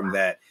away from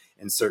that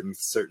in certain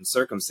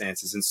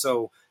circumstances. And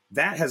so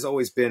that has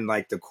always been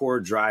like the core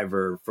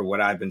driver for what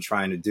I've been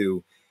trying to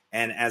do.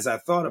 And as I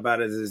thought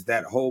about it, is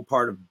that whole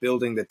part of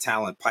building the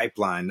talent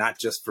pipeline, not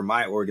just for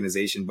my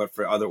organization, but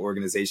for other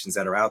organizations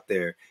that are out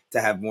there,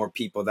 to have more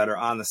people that are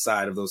on the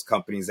side of those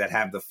companies that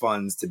have the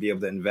funds to be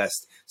able to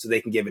invest so they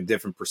can give a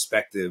different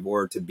perspective,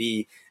 or to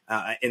be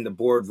in the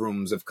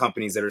boardrooms of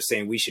companies that are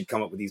saying we should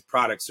come up with these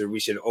products, or we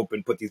should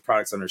put these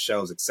products on our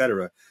shelves, et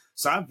cetera.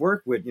 So I've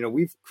worked with,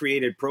 we've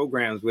created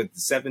programs with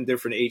 7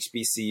 different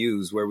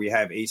HBCUs where we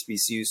have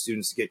HBCU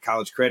students get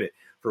college credit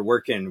for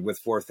working with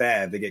Fourth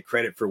Ave. They get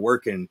credit for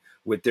working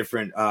with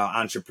different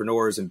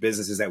entrepreneurs and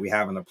businesses that we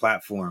have on the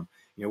platform.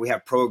 We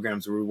have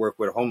programs where we work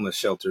with homeless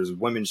shelters,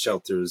 women's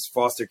shelters,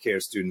 foster care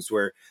students,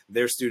 where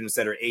they're students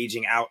that are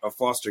aging out of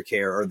foster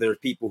care, or they're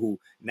people who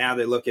now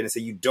they're looking and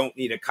say, you don't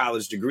need a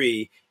college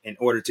degree in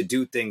order to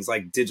do things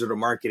like digital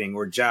marketing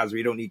or jobs where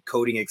you don't need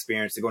coding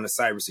experience to go into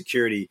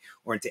cybersecurity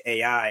or into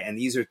AI. And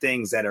these are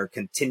things that are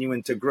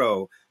continuing to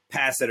grow,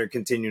 paths that are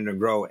continuing to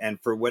grow.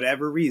 And for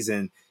whatever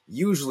reason,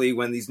 usually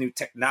when these new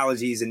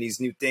technologies and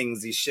these new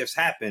things, these shifts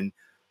happen,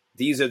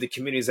 these are the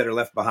communities that are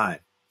left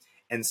behind.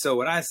 And so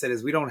what I said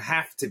is we don't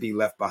have to be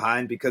left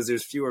behind because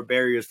there's fewer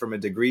barriers from a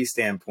degree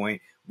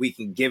standpoint. We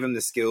can give them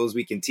the skills.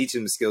 We can teach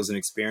them the skills and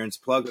experience,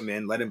 plug them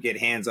in, let them get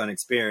hands-on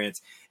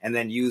experience, and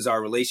then use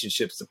our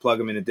relationships to plug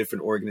them into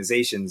different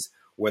organizations,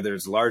 whether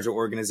it's larger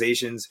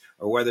organizations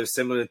or whether it's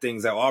similar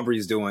things that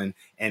Aubrey's doing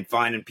and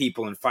finding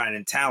people and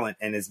finding talent,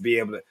 and it's be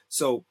able to.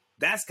 So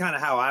that's kind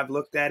of how I've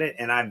looked at it.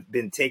 And I've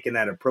been taking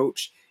that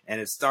approach. And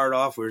it started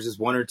off where it's just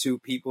 1 or 2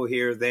 people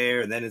here or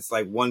there. And then it's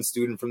like 1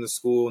 student from the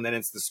school, and then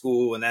it's the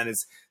school, and then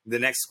it's the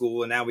next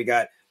school. And now we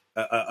got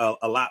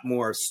a lot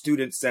more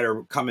students that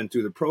are coming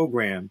through the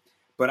program.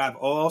 But I've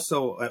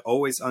also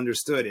always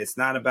understood it's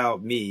not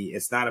about me.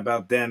 It's not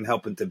about them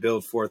helping to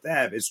build Fourth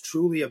Ave. It's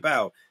truly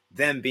about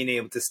them being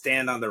able to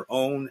stand on their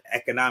own,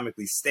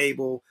 economically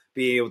stable,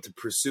 be able to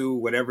pursue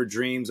whatever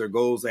dreams or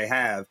goals they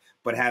have,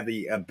 but have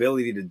the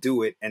ability to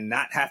do it and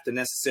not have to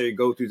necessarily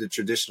go through the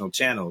traditional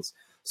channels.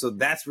 So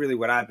that's really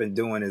what I've been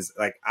doing, is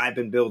like I've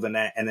been building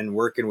that and then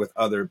working with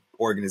other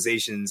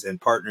organizations and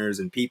partners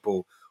and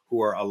people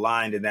who are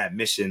aligned in that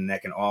mission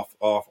that can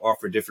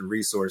offer different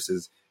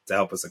resources to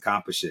help us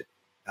accomplish it.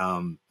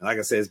 Like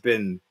I said, it's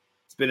been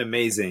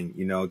amazing,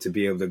 to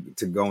be able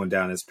to going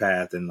down this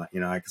path. And, like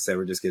I said,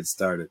 we're just getting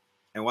started.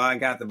 And while I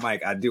got the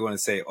mic, I do want to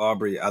say,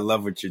 Aubrey, I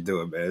love what you're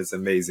doing, man. It's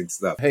amazing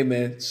stuff. Hey,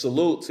 man,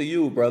 salute to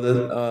you,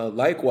 brother.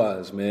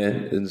 Likewise,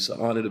 man. It's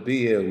an honor to be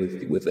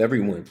here with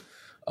everyone,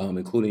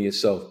 including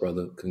yourself,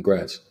 brother.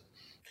 Congrats.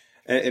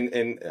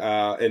 And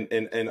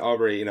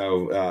Aubrey,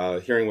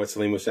 hearing what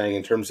Salim was saying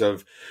in terms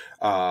of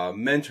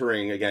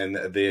mentoring, again,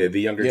 the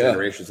younger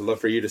generations, I'd love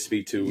for you to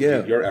speak to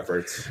your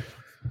efforts.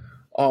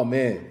 Oh,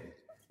 man.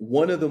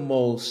 One of the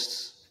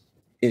most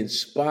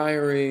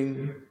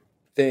inspiring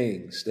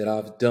things that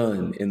I've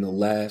done in the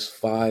last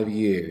 5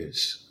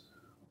 years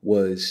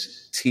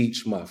was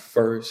teach my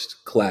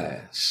first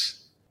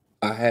class.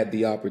 I had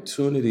the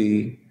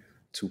opportunity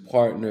to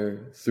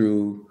partner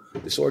through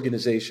this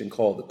organization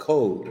called The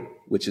Code,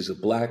 which is a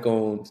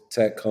Black-owned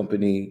tech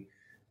company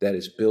that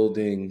is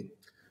building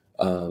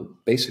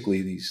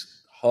basically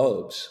these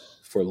hubs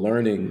for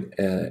learning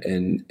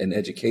and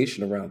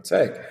education around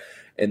tech.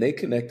 And they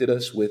connected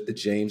us with the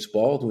James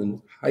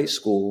Baldwin High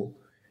School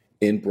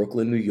in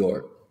Brooklyn, New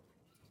York.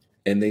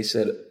 And they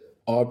said,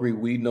 Aubrey,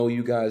 we know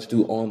you guys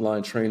do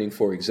online training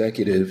for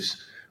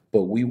executives,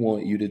 but we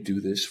want you to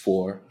do this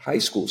for high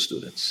school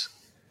students.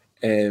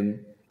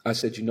 And I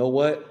said, you know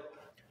what?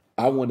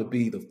 I want to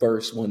be the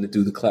first one to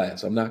do the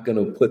class. I'm not going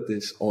to put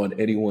this on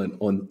anyone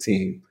on the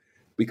team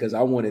because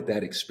I wanted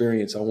that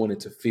experience. I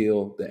wanted to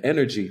feel the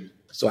energy.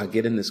 So I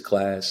get in this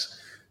class.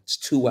 It's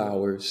 2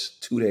 hours,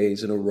 2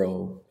 days in a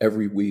row,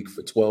 every week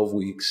for 12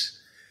 weeks.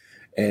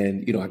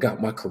 And, I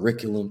got my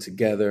curriculum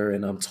together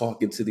and I'm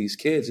talking to these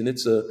kids, and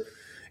it's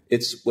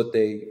what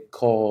they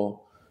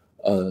call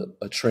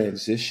a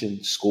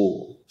transition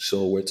school.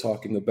 So we're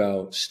talking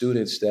about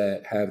students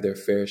that have their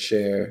fair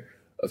share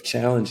of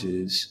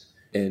challenges,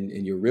 and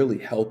you're really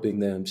helping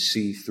them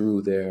see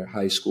through their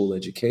high school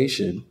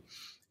education.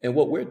 And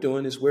what we're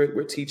doing is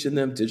we're teaching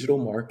them digital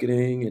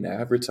marketing and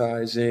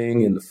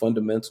advertising and the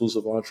fundamentals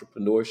of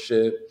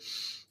entrepreneurship.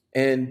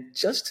 And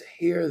just to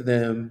hear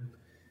them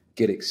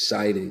get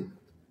excited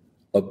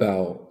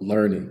about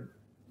learning,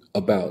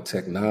 about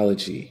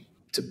technology,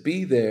 to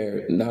be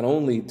there, not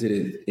only did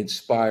it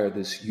inspire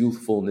this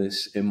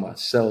youthfulness in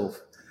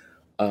myself,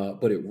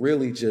 but it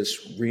really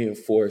just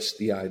reinforced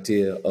the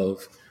idea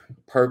of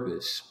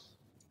purpose.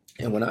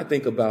 And when I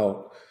think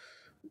about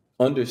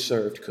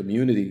underserved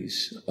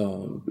communities,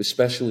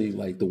 especially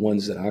like the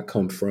ones that I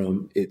come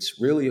from, it's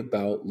really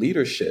about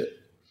leadership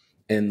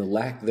and the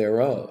lack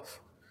thereof.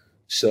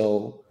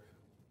 So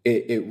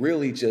it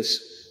really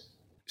just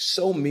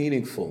so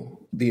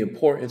meaningful, the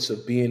importance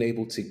of being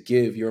able to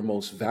give your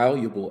most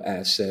valuable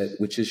asset,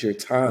 which is your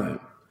time,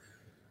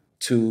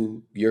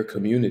 to your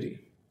community.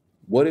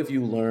 What have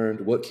you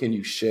learned? What can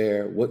you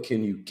share? What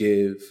can you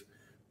give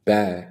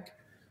back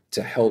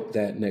to help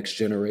that next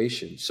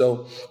generation?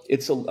 So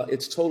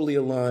it's totally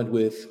aligned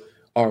with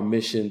our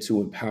mission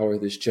to empower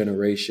this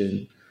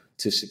generation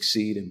to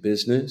succeed in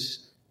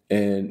business.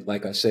 And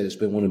like I said, it's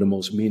been one of the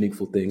most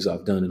meaningful things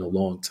I've done in a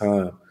long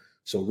time.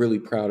 So really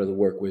proud of the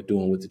work we're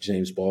doing with the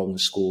James Baldwin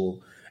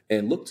School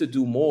and look to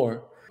do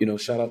more.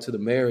 Shout out to the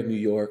mayor of New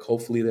York.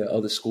 Hopefully there are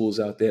other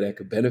schools out there that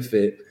could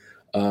benefit,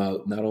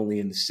 not only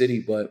in the city,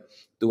 but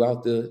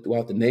throughout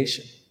the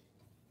nation.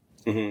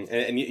 Mm-hmm.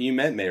 And you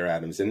met Mayor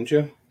Adams, didn't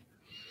you?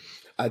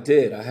 I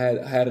did. I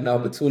had an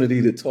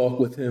opportunity to talk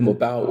with him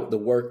about the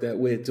work that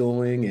we're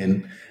doing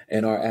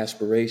and our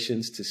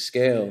aspirations to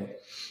scale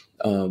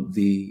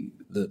the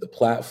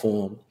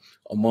platform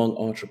among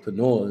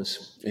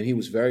entrepreneurs, and he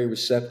was very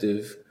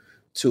receptive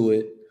to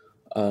it.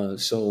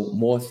 So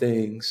more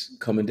things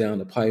coming down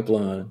the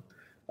pipeline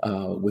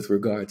with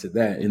regard to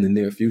that in the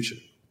near future.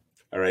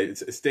 All right,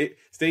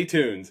 stay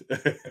tuned.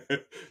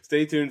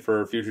 Stay tuned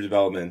for future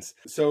developments.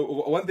 So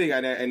one thing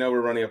I know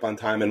we're running up on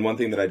time, and one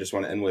thing that I just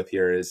want to end with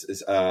here is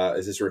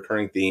this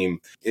recurring theme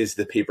is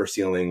the paper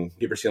ceiling.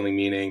 Paper ceiling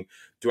meaning,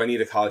 do I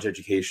need a college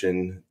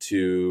education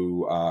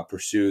to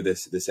pursue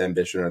this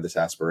ambition or this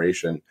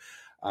aspiration?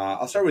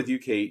 I'll start with you,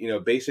 Kate.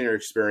 Based on your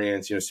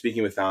experience,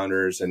 speaking with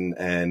founders and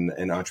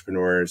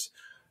entrepreneurs,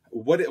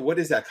 what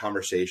is that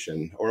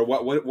conversation, or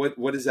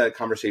what does that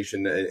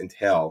conversation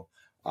entail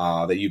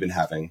that you've been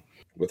having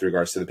with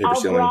regards to the paper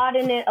ceiling? I'll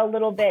broaden it a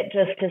little bit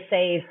just to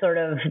say sort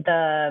of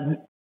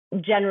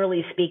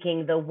generally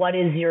speaking, the what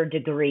is your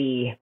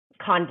degree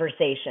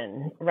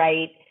conversation,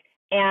 right?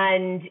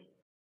 And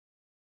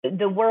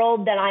the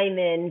world that I'm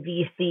in,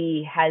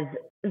 VC, has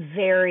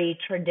very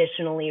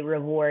traditionally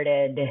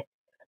rewarded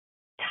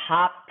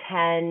top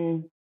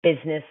 10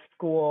 business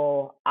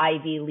school,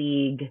 Ivy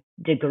League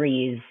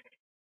degrees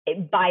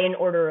by an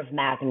order of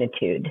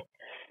magnitude.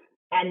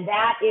 And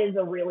that is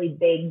a really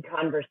big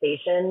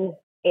conversation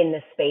in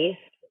the space,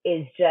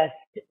 is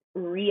just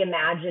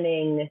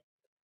reimagining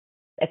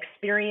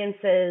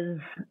experiences,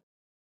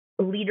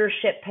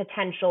 leadership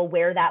potential,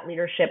 where that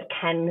leadership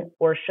can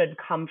or should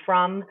come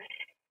from.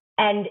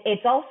 And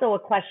it's also a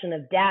question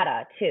of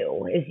data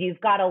too, is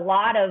you've got a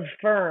lot of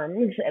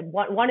firms.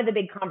 One of the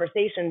big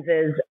conversations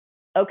is,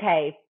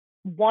 okay,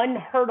 one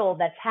hurdle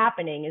that's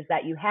happening is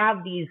that you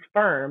have these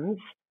firms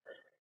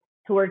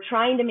who are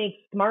trying to make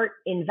smart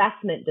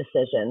investment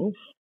decisions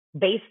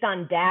based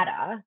on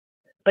data.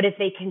 But if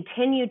they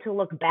continue to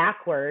look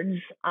backwards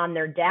on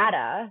their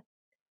data,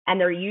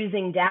 and they're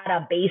using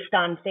data based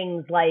on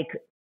things like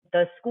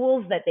the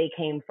schools that they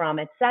came from,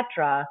 et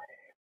cetera,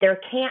 there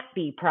can't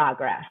be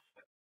progress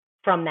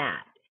from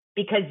that,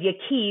 because you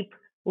keep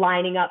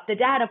lining up the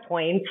data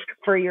points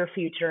for your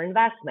future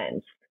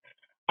investments.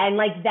 And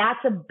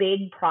that's a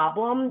big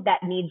problem that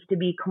needs to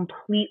be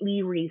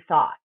completely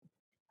rethought.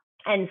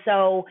 And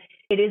so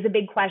it is a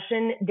big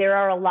question. There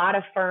are a lot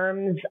of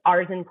firms,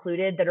 ours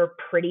included, that are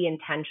pretty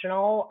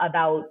intentional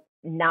about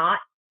not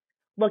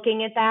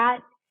looking at that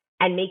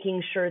and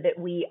making sure that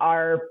we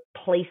are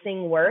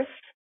placing worth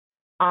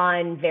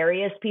on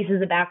various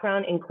pieces of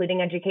background,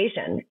 including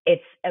education.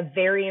 It's a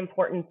very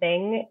important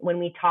thing when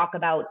we talk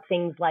about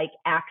things like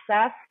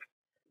access,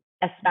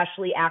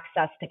 especially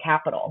access to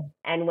capital.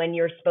 And when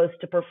you're supposed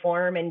to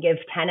perform and give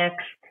 10x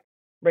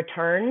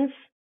returns,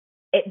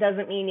 it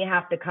doesn't mean you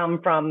have to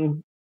come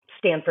from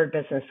Stanford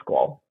Business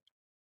School.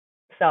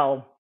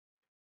 So.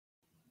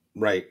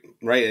 Right.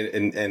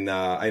 And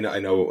I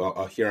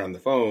know here on the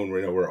phone,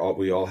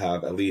 we all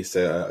have at least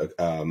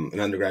an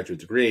undergraduate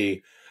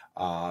degree.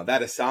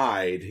 That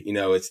aside,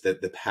 it's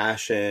the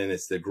passion,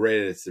 it's the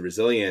grit, it's the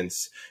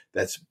resilience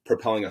that's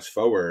propelling us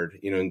forward,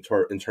 in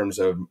terms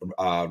of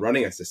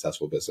running a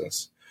successful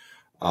business.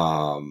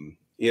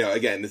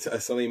 Again,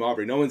 it's Salim,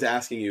 Aubrey. No one's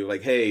asking you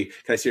like, hey,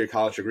 can I see your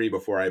college degree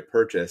before I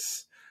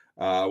purchase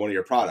one of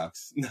your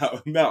products?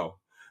 No.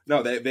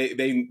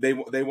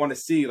 They want to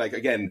see, like,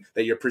 again,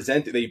 that you're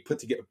presenting, that you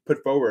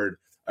put forward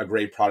a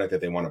great product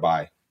that they want to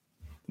buy.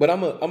 But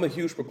I'm a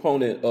huge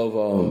proponent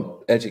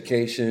of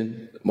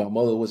education. My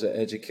mother was an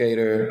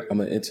educator. I'm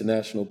an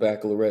international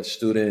baccalaureate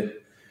student.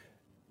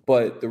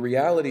 But the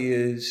reality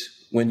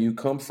is, when you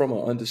come from an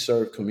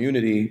underserved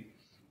community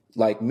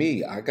like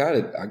me, I got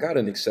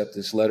an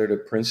acceptance letter to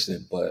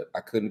Princeton, but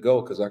I couldn't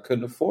go because I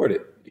couldn't afford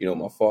it.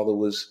 My father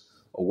was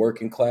a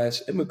working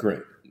class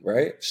immigrant,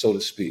 right, so to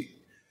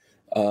speak.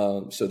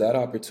 So that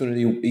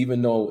opportunity,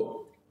 even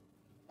though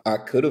I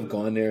could have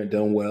gone there and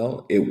done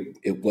well,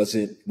 it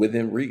wasn't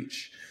within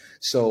reach.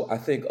 So I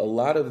think a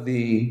lot of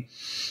the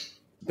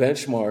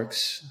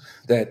benchmarks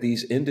that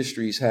these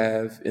industries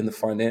have in the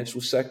financial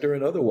sector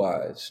and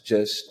otherwise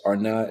just are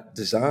not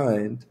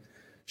designed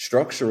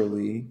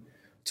structurally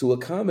to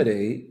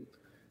accommodate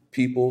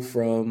people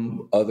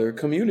from other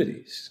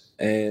communities.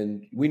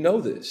 And we know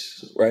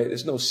this, right?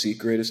 It's no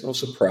secret. It's no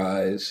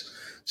surprise.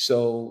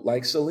 So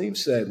like Salim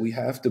said, we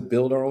have to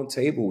build our own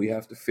table. We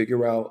have to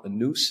figure out a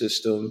new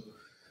system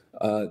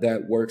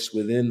that works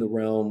within the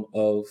realm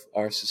of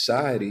our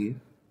society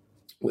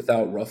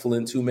without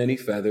ruffling too many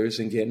feathers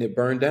and getting it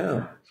burned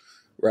down,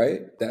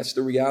 right? That's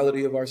the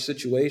reality of our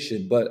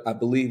situation. But I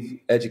believe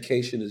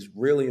education is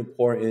really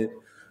important.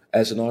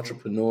 as an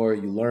entrepreneur.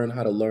 You learn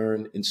how to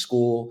learn in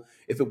school.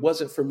 If it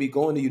wasn't for me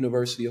going to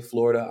University of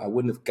Florida, I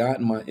wouldn't have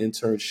gotten my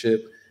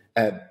internship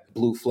at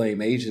Blue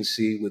Flame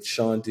Agency with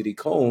Sean Diddy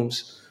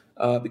Combs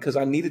because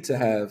I needed to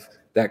have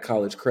that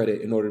college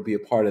credit in order to be a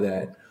part of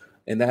that.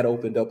 And that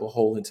opened up a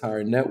whole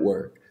entire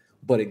network.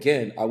 But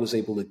again, I was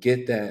able to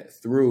get that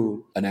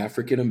through an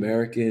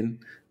African-American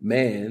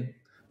man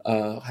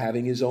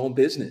having his own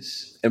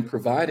business and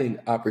providing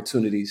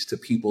opportunities to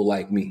people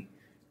like me,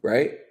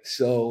 right?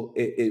 So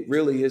it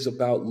really is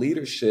about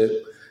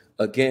leadership,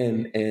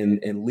 again,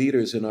 and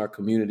leaders in our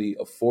community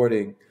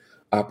affording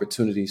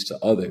opportunities to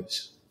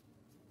others.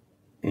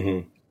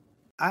 Mm-hmm.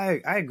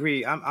 I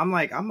agree. I'm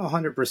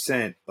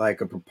 100%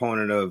 like a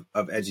proponent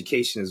of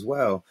education as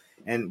well.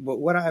 And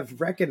what I've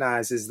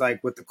recognized is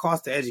like with the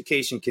cost of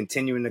education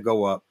continuing to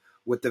go up,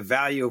 with the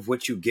value of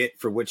what you get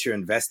for what you're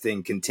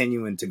investing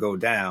continuing to go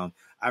down,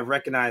 I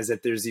recognize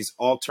that there's these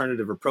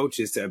alternative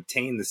approaches to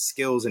obtain the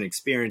skills and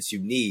experience you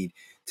need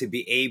to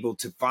be able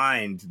to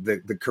find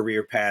the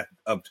career path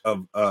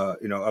of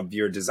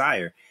your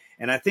desire.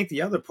 And I think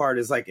the other part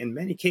is like in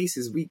many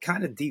cases, we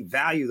kind of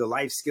devalue the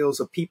life skills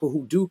of people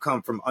who do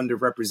come from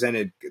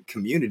underrepresented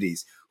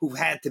communities who've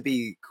had to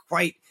be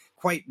quite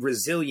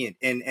resilient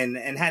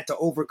and had to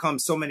overcome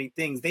so many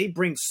things. They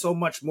bring so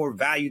much more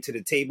value to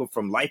the table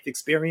from life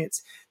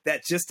experience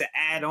that just to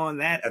add on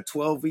that, a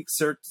 12-week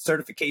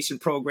certification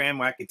program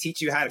where I could teach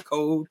you how to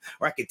code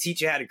or I could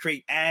teach you how to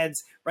create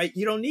ads, right?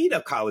 You don't need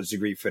a college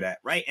degree for that,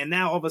 right? And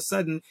now all of a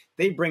sudden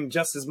they bring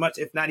just as much,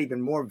 if not even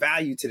more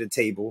value to the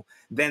table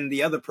than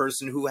the other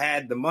person who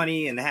had the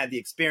money and had the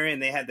experience.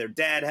 They had their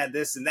dad had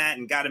this and that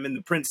and got him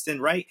into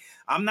Princeton, right?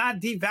 I'm not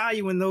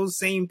devaluing those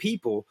same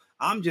people.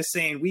 I'm just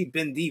saying we've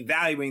been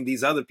devaluing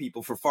these other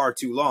people for far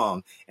too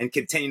long and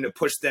continue to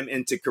push them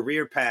into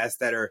career paths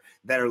that are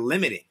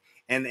limiting.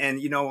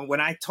 And you know, when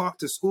I talk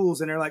to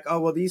schools and they're like, oh,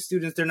 well, these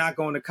students, they're not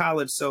going to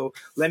college, so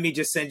let me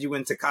just send you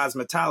into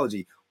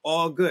cosmetology.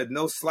 All good.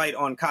 No slight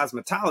on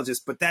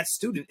cosmetologists, but that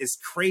student is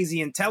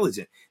crazy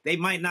intelligent. They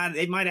might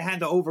have had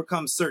to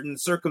overcome certain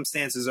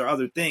circumstances or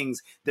other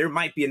things. There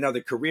might be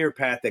another career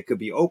path that could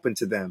be open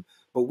to them,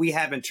 but we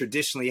haven't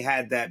traditionally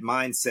had that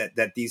mindset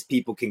that these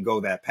people can go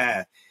that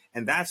path.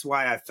 And that's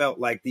why I felt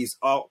like these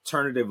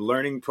alternative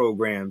learning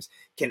programs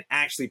can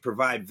actually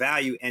provide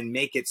value and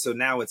make it so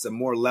now it's a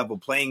more level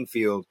playing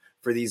field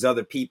for these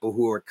other people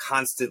who are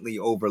constantly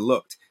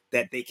overlooked,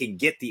 that they can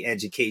get the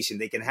education,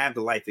 they can have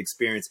the life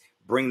experience,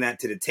 bring that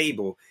to the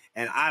table.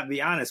 And I'll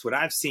be honest, what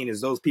I've seen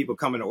is those people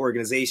come into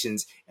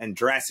organizations and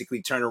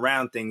drastically turn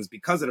around things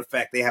because of the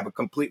fact they have a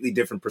completely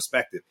different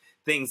perspective,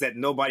 things that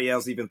nobody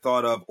else even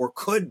thought of or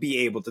could be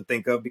able to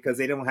think of because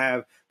they don't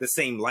have the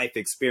same life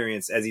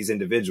experience as these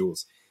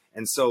individuals.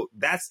 And so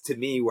that's, to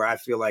me, where I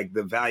feel like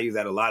the value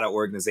that a lot of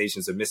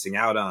organizations are missing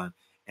out on,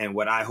 and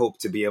what I hope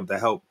to be able to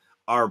help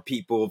our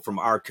people from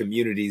our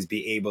communities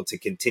be able to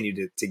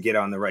continue to get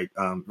on the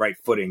right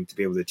footing to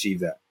be able to achieve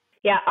that.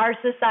 Yeah, our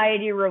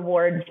society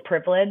rewards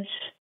privilege.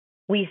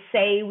 We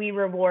say we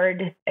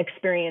reward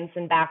experience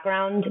and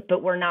background,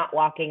 but we're not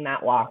walking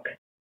that walk.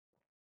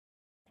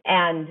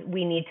 And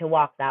we need to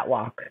walk that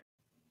walk.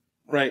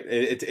 Right.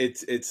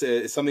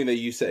 It's something that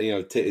you said,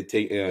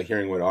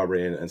 hearing what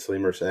Aubrey and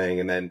Salim are saying.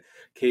 And then,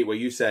 Kate, what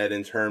you said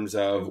in terms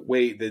of,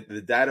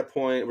 the data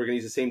point, we're going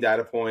to use the same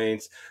data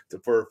points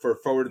for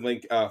forward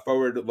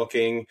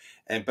looking,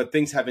 but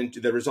things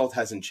the result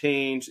hasn't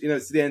changed.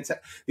 It's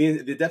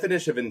the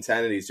definition of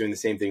insanity is doing the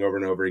same thing over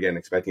and over again,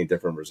 expecting a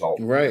different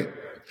result. Right.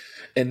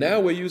 And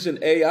now we're using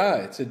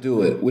AI to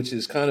do it, which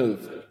is kind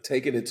of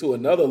taking it to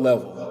another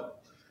level.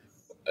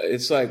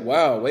 It's like,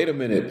 wow, wait a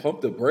minute,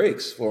 pump the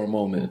brakes for a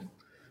moment.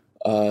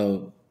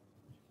 Oh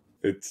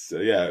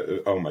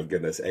my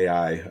goodness,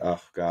 AI.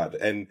 Oh God.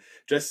 And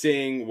just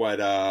seeing what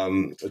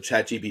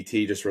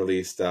ChatGPT just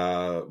released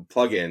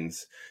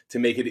plugins to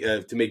make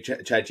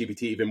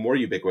ChatGPT even more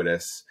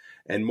ubiquitous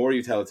and more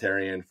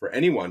utilitarian for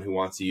anyone who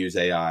wants to use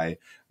AI.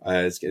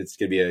 It's going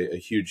to be a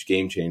huge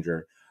game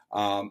changer.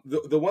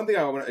 The one thing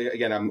I want to,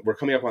 again, we're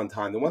coming up on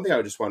time. The one thing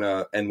I just want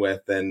to end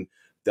with, and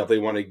definitely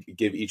want to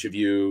give each of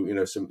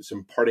you,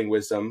 some parting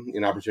wisdom,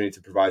 an opportunity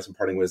to provide some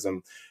parting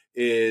wisdom,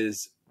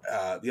 is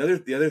the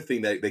other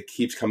thing that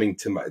keeps coming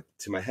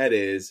into my head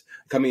is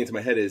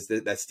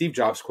that Steve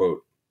Jobs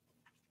quote: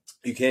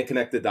 "You can't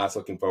connect the dots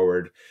looking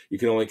forward. You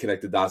can only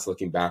connect the dots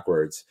looking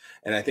backwards."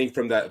 And I think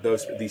from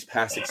these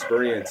past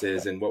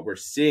experiences and what we're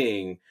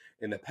seeing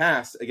in the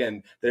past,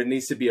 again, there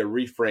needs to be a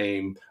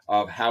reframe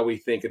of how we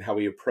think and how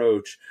we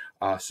approach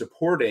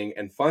supporting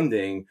and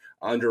funding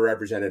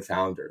underrepresented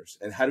founders.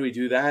 And how do we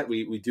do that?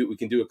 We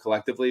can do it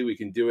collectively. We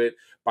can do it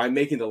by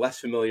making the less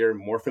familiar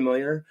more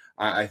familiar.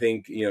 I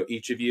think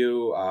each of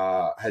you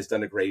has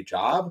done a great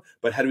job,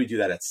 but how do we do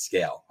that at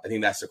scale? I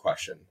think that's the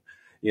question.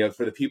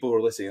 For the people who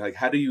are listening, like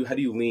how do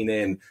you lean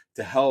in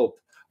to help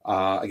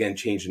again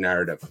change the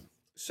narrative?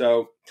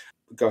 So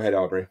go ahead,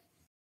 Aubrey.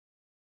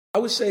 I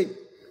would say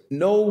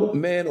no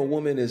man or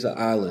woman is an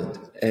island.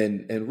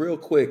 And real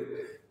quick,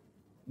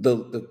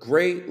 the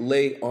great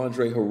late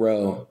Andre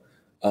Harrell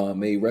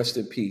may he rest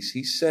in peace.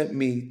 He sent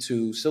me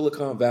to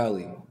Silicon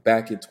Valley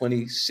back in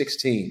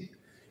 2016.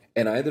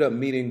 And I ended up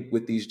meeting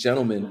with these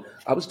gentlemen.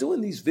 I was doing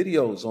these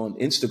videos on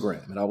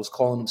Instagram and I was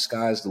calling them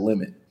Sky's the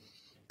Limit.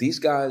 These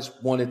guys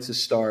wanted to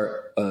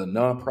start a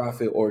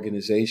nonprofit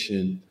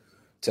organization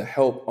to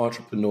help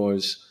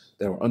entrepreneurs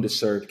that were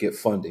underserved get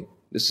funding.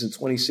 This is in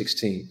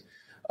 2016.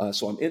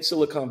 So I'm in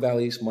Silicon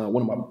Valley. It's one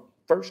of my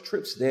first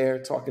trips there,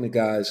 talking to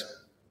guys.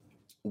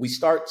 We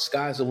start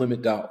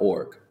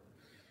skysthelimit.org.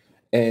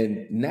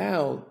 And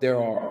now there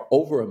are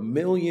over 1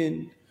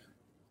 million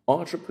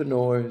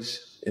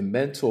entrepreneurs and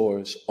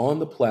mentors on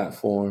the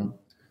platform.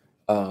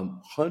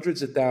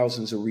 Hundreds of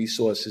thousands of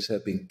resources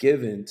have been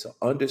given to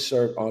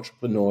underserved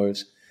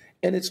entrepreneurs,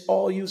 and it's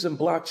all using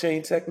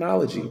blockchain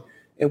technology.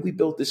 And we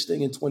built this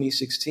thing in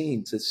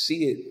 2016. To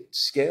see it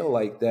scale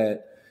like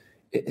that,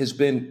 it has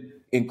been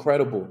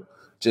incredible,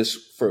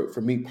 just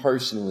for me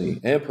personally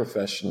and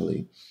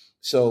professionally.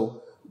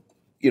 So,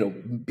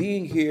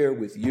 being here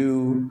with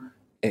you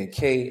and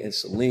Kate and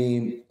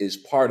Salim is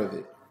part of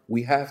it.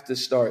 We have to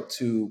start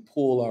to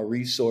pool our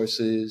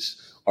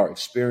resources, our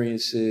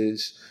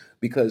experiences,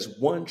 because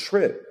one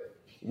trip,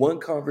 one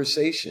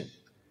conversation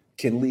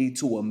can lead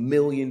to 1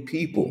 million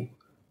people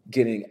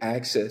getting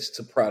access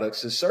to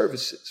products and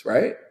services,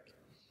 right?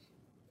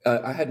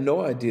 I had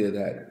no idea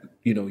that,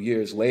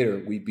 years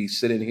later, we'd be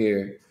sitting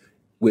here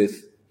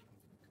with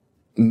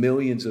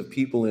millions of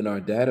people in our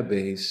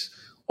database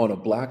on a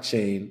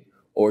blockchain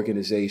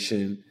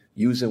organization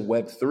using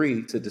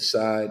Web3 to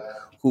decide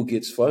who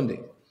gets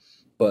funding.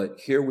 But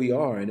here we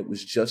are, and it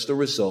was just a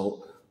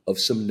result of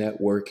some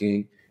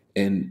networking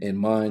and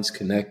minds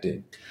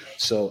connecting.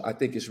 So I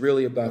think it's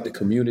really about the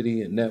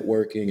community and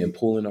networking and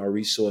pooling our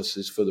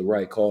resources for the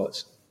right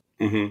cause.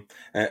 Mm-hmm.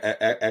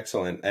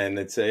 Excellent. And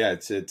it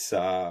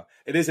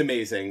is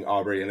amazing,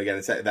 Aubrey. And again,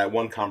 it's that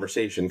one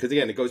conversation, because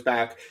again, it goes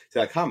back to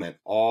that comment,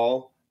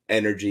 all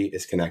energy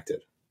is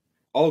connected,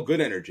 all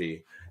good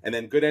energy. And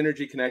then good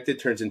energy connected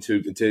turns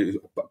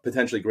into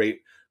potentially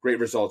great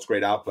results,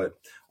 great output.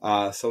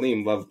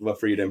 Salim, love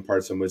for you to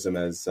impart some wisdom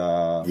as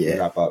we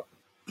wrap up.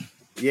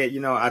 Yeah,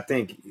 I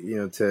think,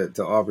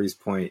 to Aubrey's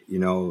point,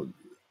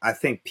 I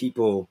think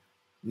people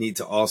need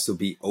to also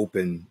be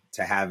open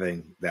to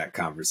having that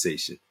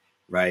conversation,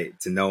 right?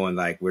 To knowing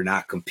like we're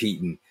not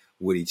competing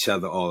with each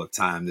other all the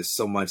time. There's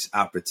so much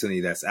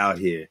opportunity that's out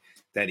here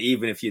that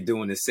even if you're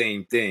doing the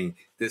same thing,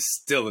 there's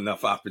still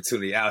enough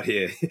opportunity out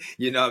here.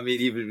 You know what I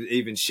mean?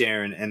 Even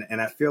sharing.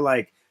 And I feel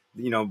like,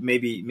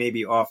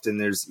 maybe often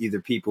there's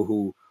either people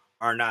who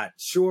are not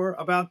sure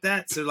about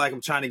that. So like,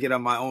 I'm trying to get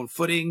on my own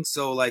footing.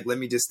 So like, let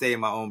me just stay in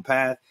my own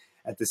path.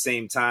 At the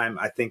same time,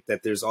 I think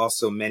that there's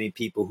also many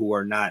people who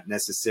are not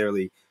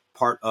necessarily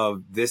part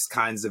of this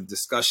kinds of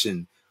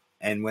discussion.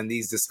 And when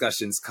these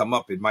discussions come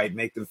up, it might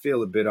make them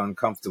feel a bit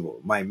uncomfortable.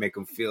 It might make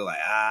them feel like,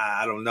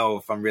 I don't know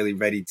if I'm really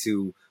ready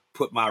to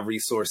put my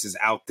resources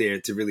out there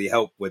to really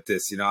help with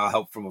this. I'll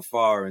help from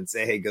afar and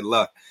say, hey, good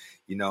luck,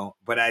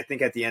 But I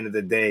think at the end of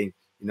the day,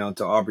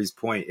 to Aubrey's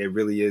point, it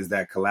really is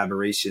that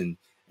collaboration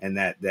and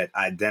that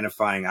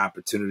identifying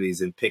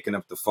opportunities and picking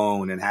up the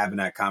phone and having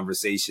that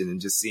conversation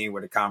and just seeing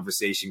where the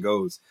conversation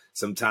goes.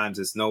 Sometimes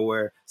it's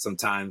nowhere.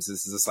 Sometimes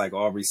it's just like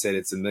Aubrey said,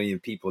 it's 1 million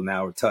people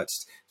now are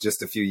touched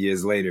just a few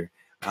years later.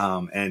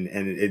 So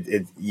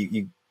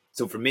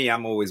for me,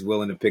 I'm always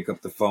willing to pick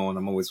up the phone.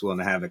 I'm always willing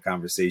to have a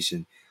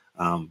conversation.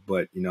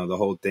 But the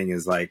whole thing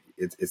is like,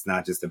 it's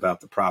not just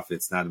about the profit.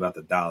 It's not about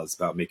the dollars. It's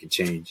about making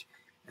change.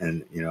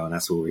 And, and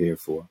that's what we're here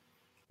for.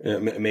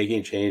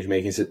 Making change,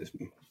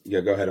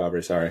 go ahead,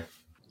 Aubrey. Sorry.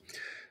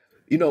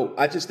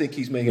 I just think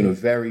he's making a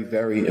very,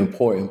 very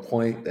important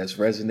point that's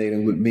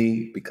resonating with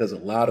me, because a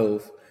lot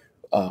of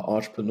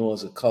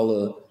entrepreneurs of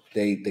color,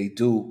 they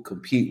do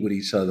compete with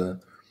each other.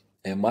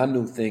 And my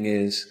new thing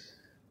is,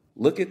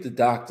 look at the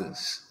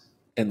doctors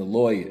and the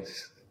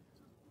lawyers.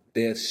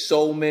 There's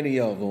so many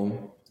of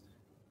them,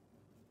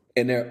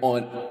 and they're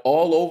on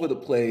all over the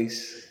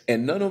place,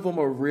 and none of them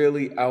are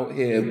really out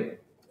here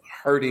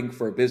hurting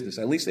for a business.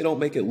 At least they don't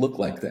make it look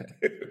like that,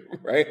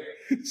 right?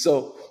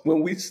 So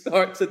when we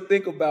start to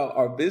think about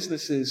our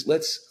businesses,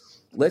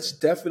 let's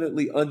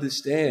definitely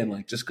understand,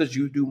 like, just because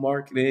you do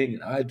marketing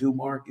and I do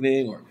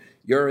marketing, or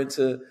you're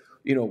into,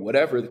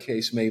 whatever the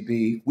case may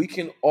be, we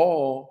can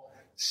all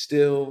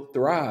still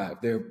thrive.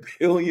 There are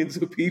billions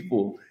of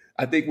people.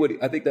 I think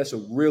that's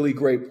a really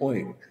great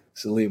point,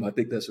 Salim. I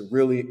think that's a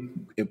really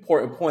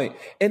important point.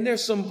 And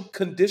there's some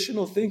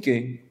conditional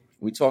thinking.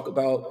 We talk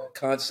about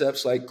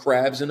concepts like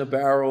crabs in a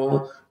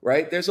barrel,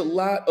 right? There's a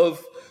lot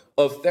of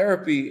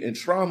therapy and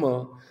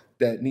trauma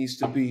that needs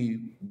to be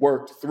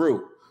worked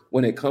through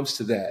when it comes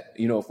to that.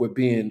 If we're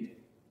being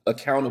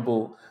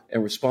accountable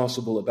and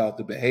responsible about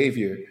the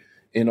behavior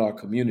in our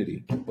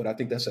community. But I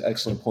think that's an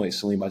excellent point,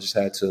 Salim. I just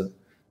had to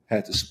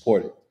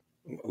support it.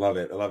 Love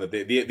it. I love it.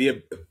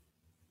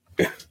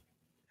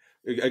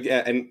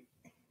 And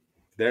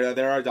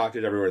there are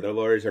doctors everywhere. There are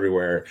lawyers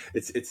everywhere.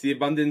 It's the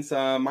abundance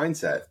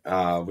mindset,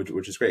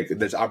 which is great.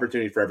 There's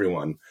opportunity for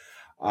everyone.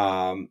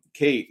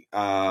 Kate,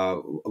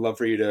 I'd love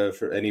for you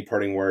for any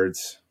parting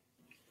words.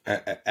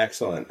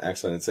 Excellent.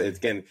 It's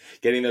again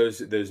getting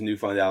those new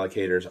fund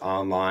allocators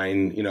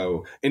online,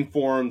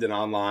 informed and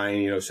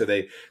online, so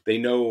they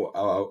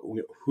know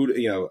who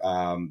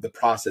the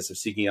process of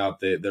seeking out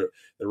the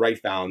right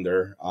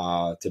founder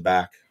to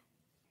back.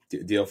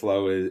 Deal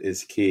flow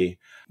is key.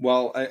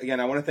 Well, again,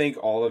 I want to thank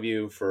all of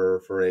you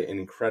for an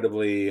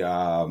incredibly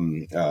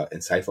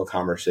insightful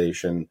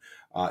conversation,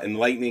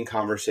 enlightening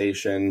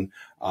conversation.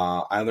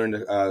 I learned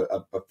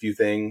a few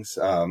things,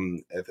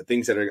 the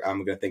things that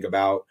I'm going to think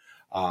about.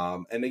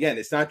 And again,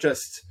 it's not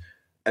just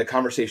a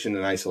conversation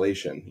in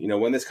isolation.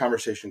 When this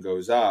conversation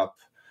goes up,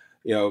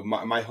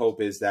 my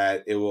hope is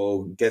that it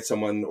will get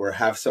someone or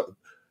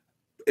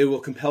it will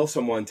compel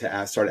someone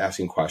to start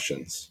asking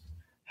questions.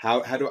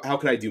 How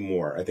can I do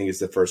more? I think is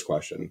the first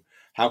question.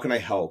 How can I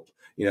help?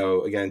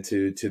 Again,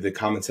 to the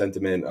common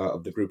sentiment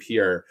of the group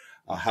here,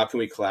 how can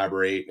we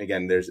collaborate?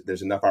 Again,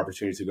 there's enough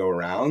opportunity to go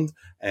around,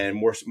 and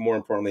more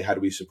importantly, how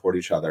do we support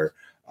each other?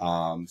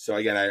 So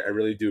again, I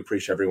really do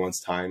appreciate everyone's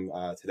time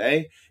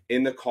today.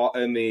 In the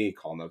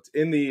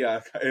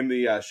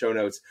show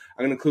notes,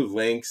 I'm going to include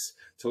links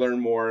to learn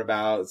more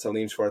about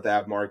Salim's Fourth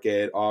Ave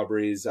Market,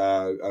 Aubrey's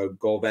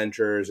Goal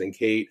Ventures, and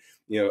Kate,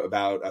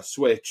 about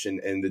Switch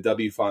and the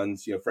W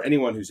funds, for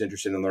anyone who's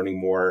interested in learning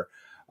more.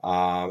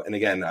 And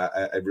again,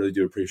 I really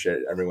do appreciate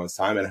everyone's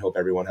time, and I hope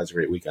everyone has a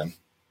great weekend.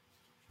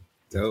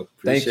 Dope.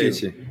 Thank you.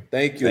 Appreciate you.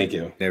 Thank you. Thank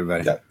you,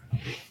 everybody.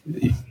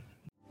 Yeah.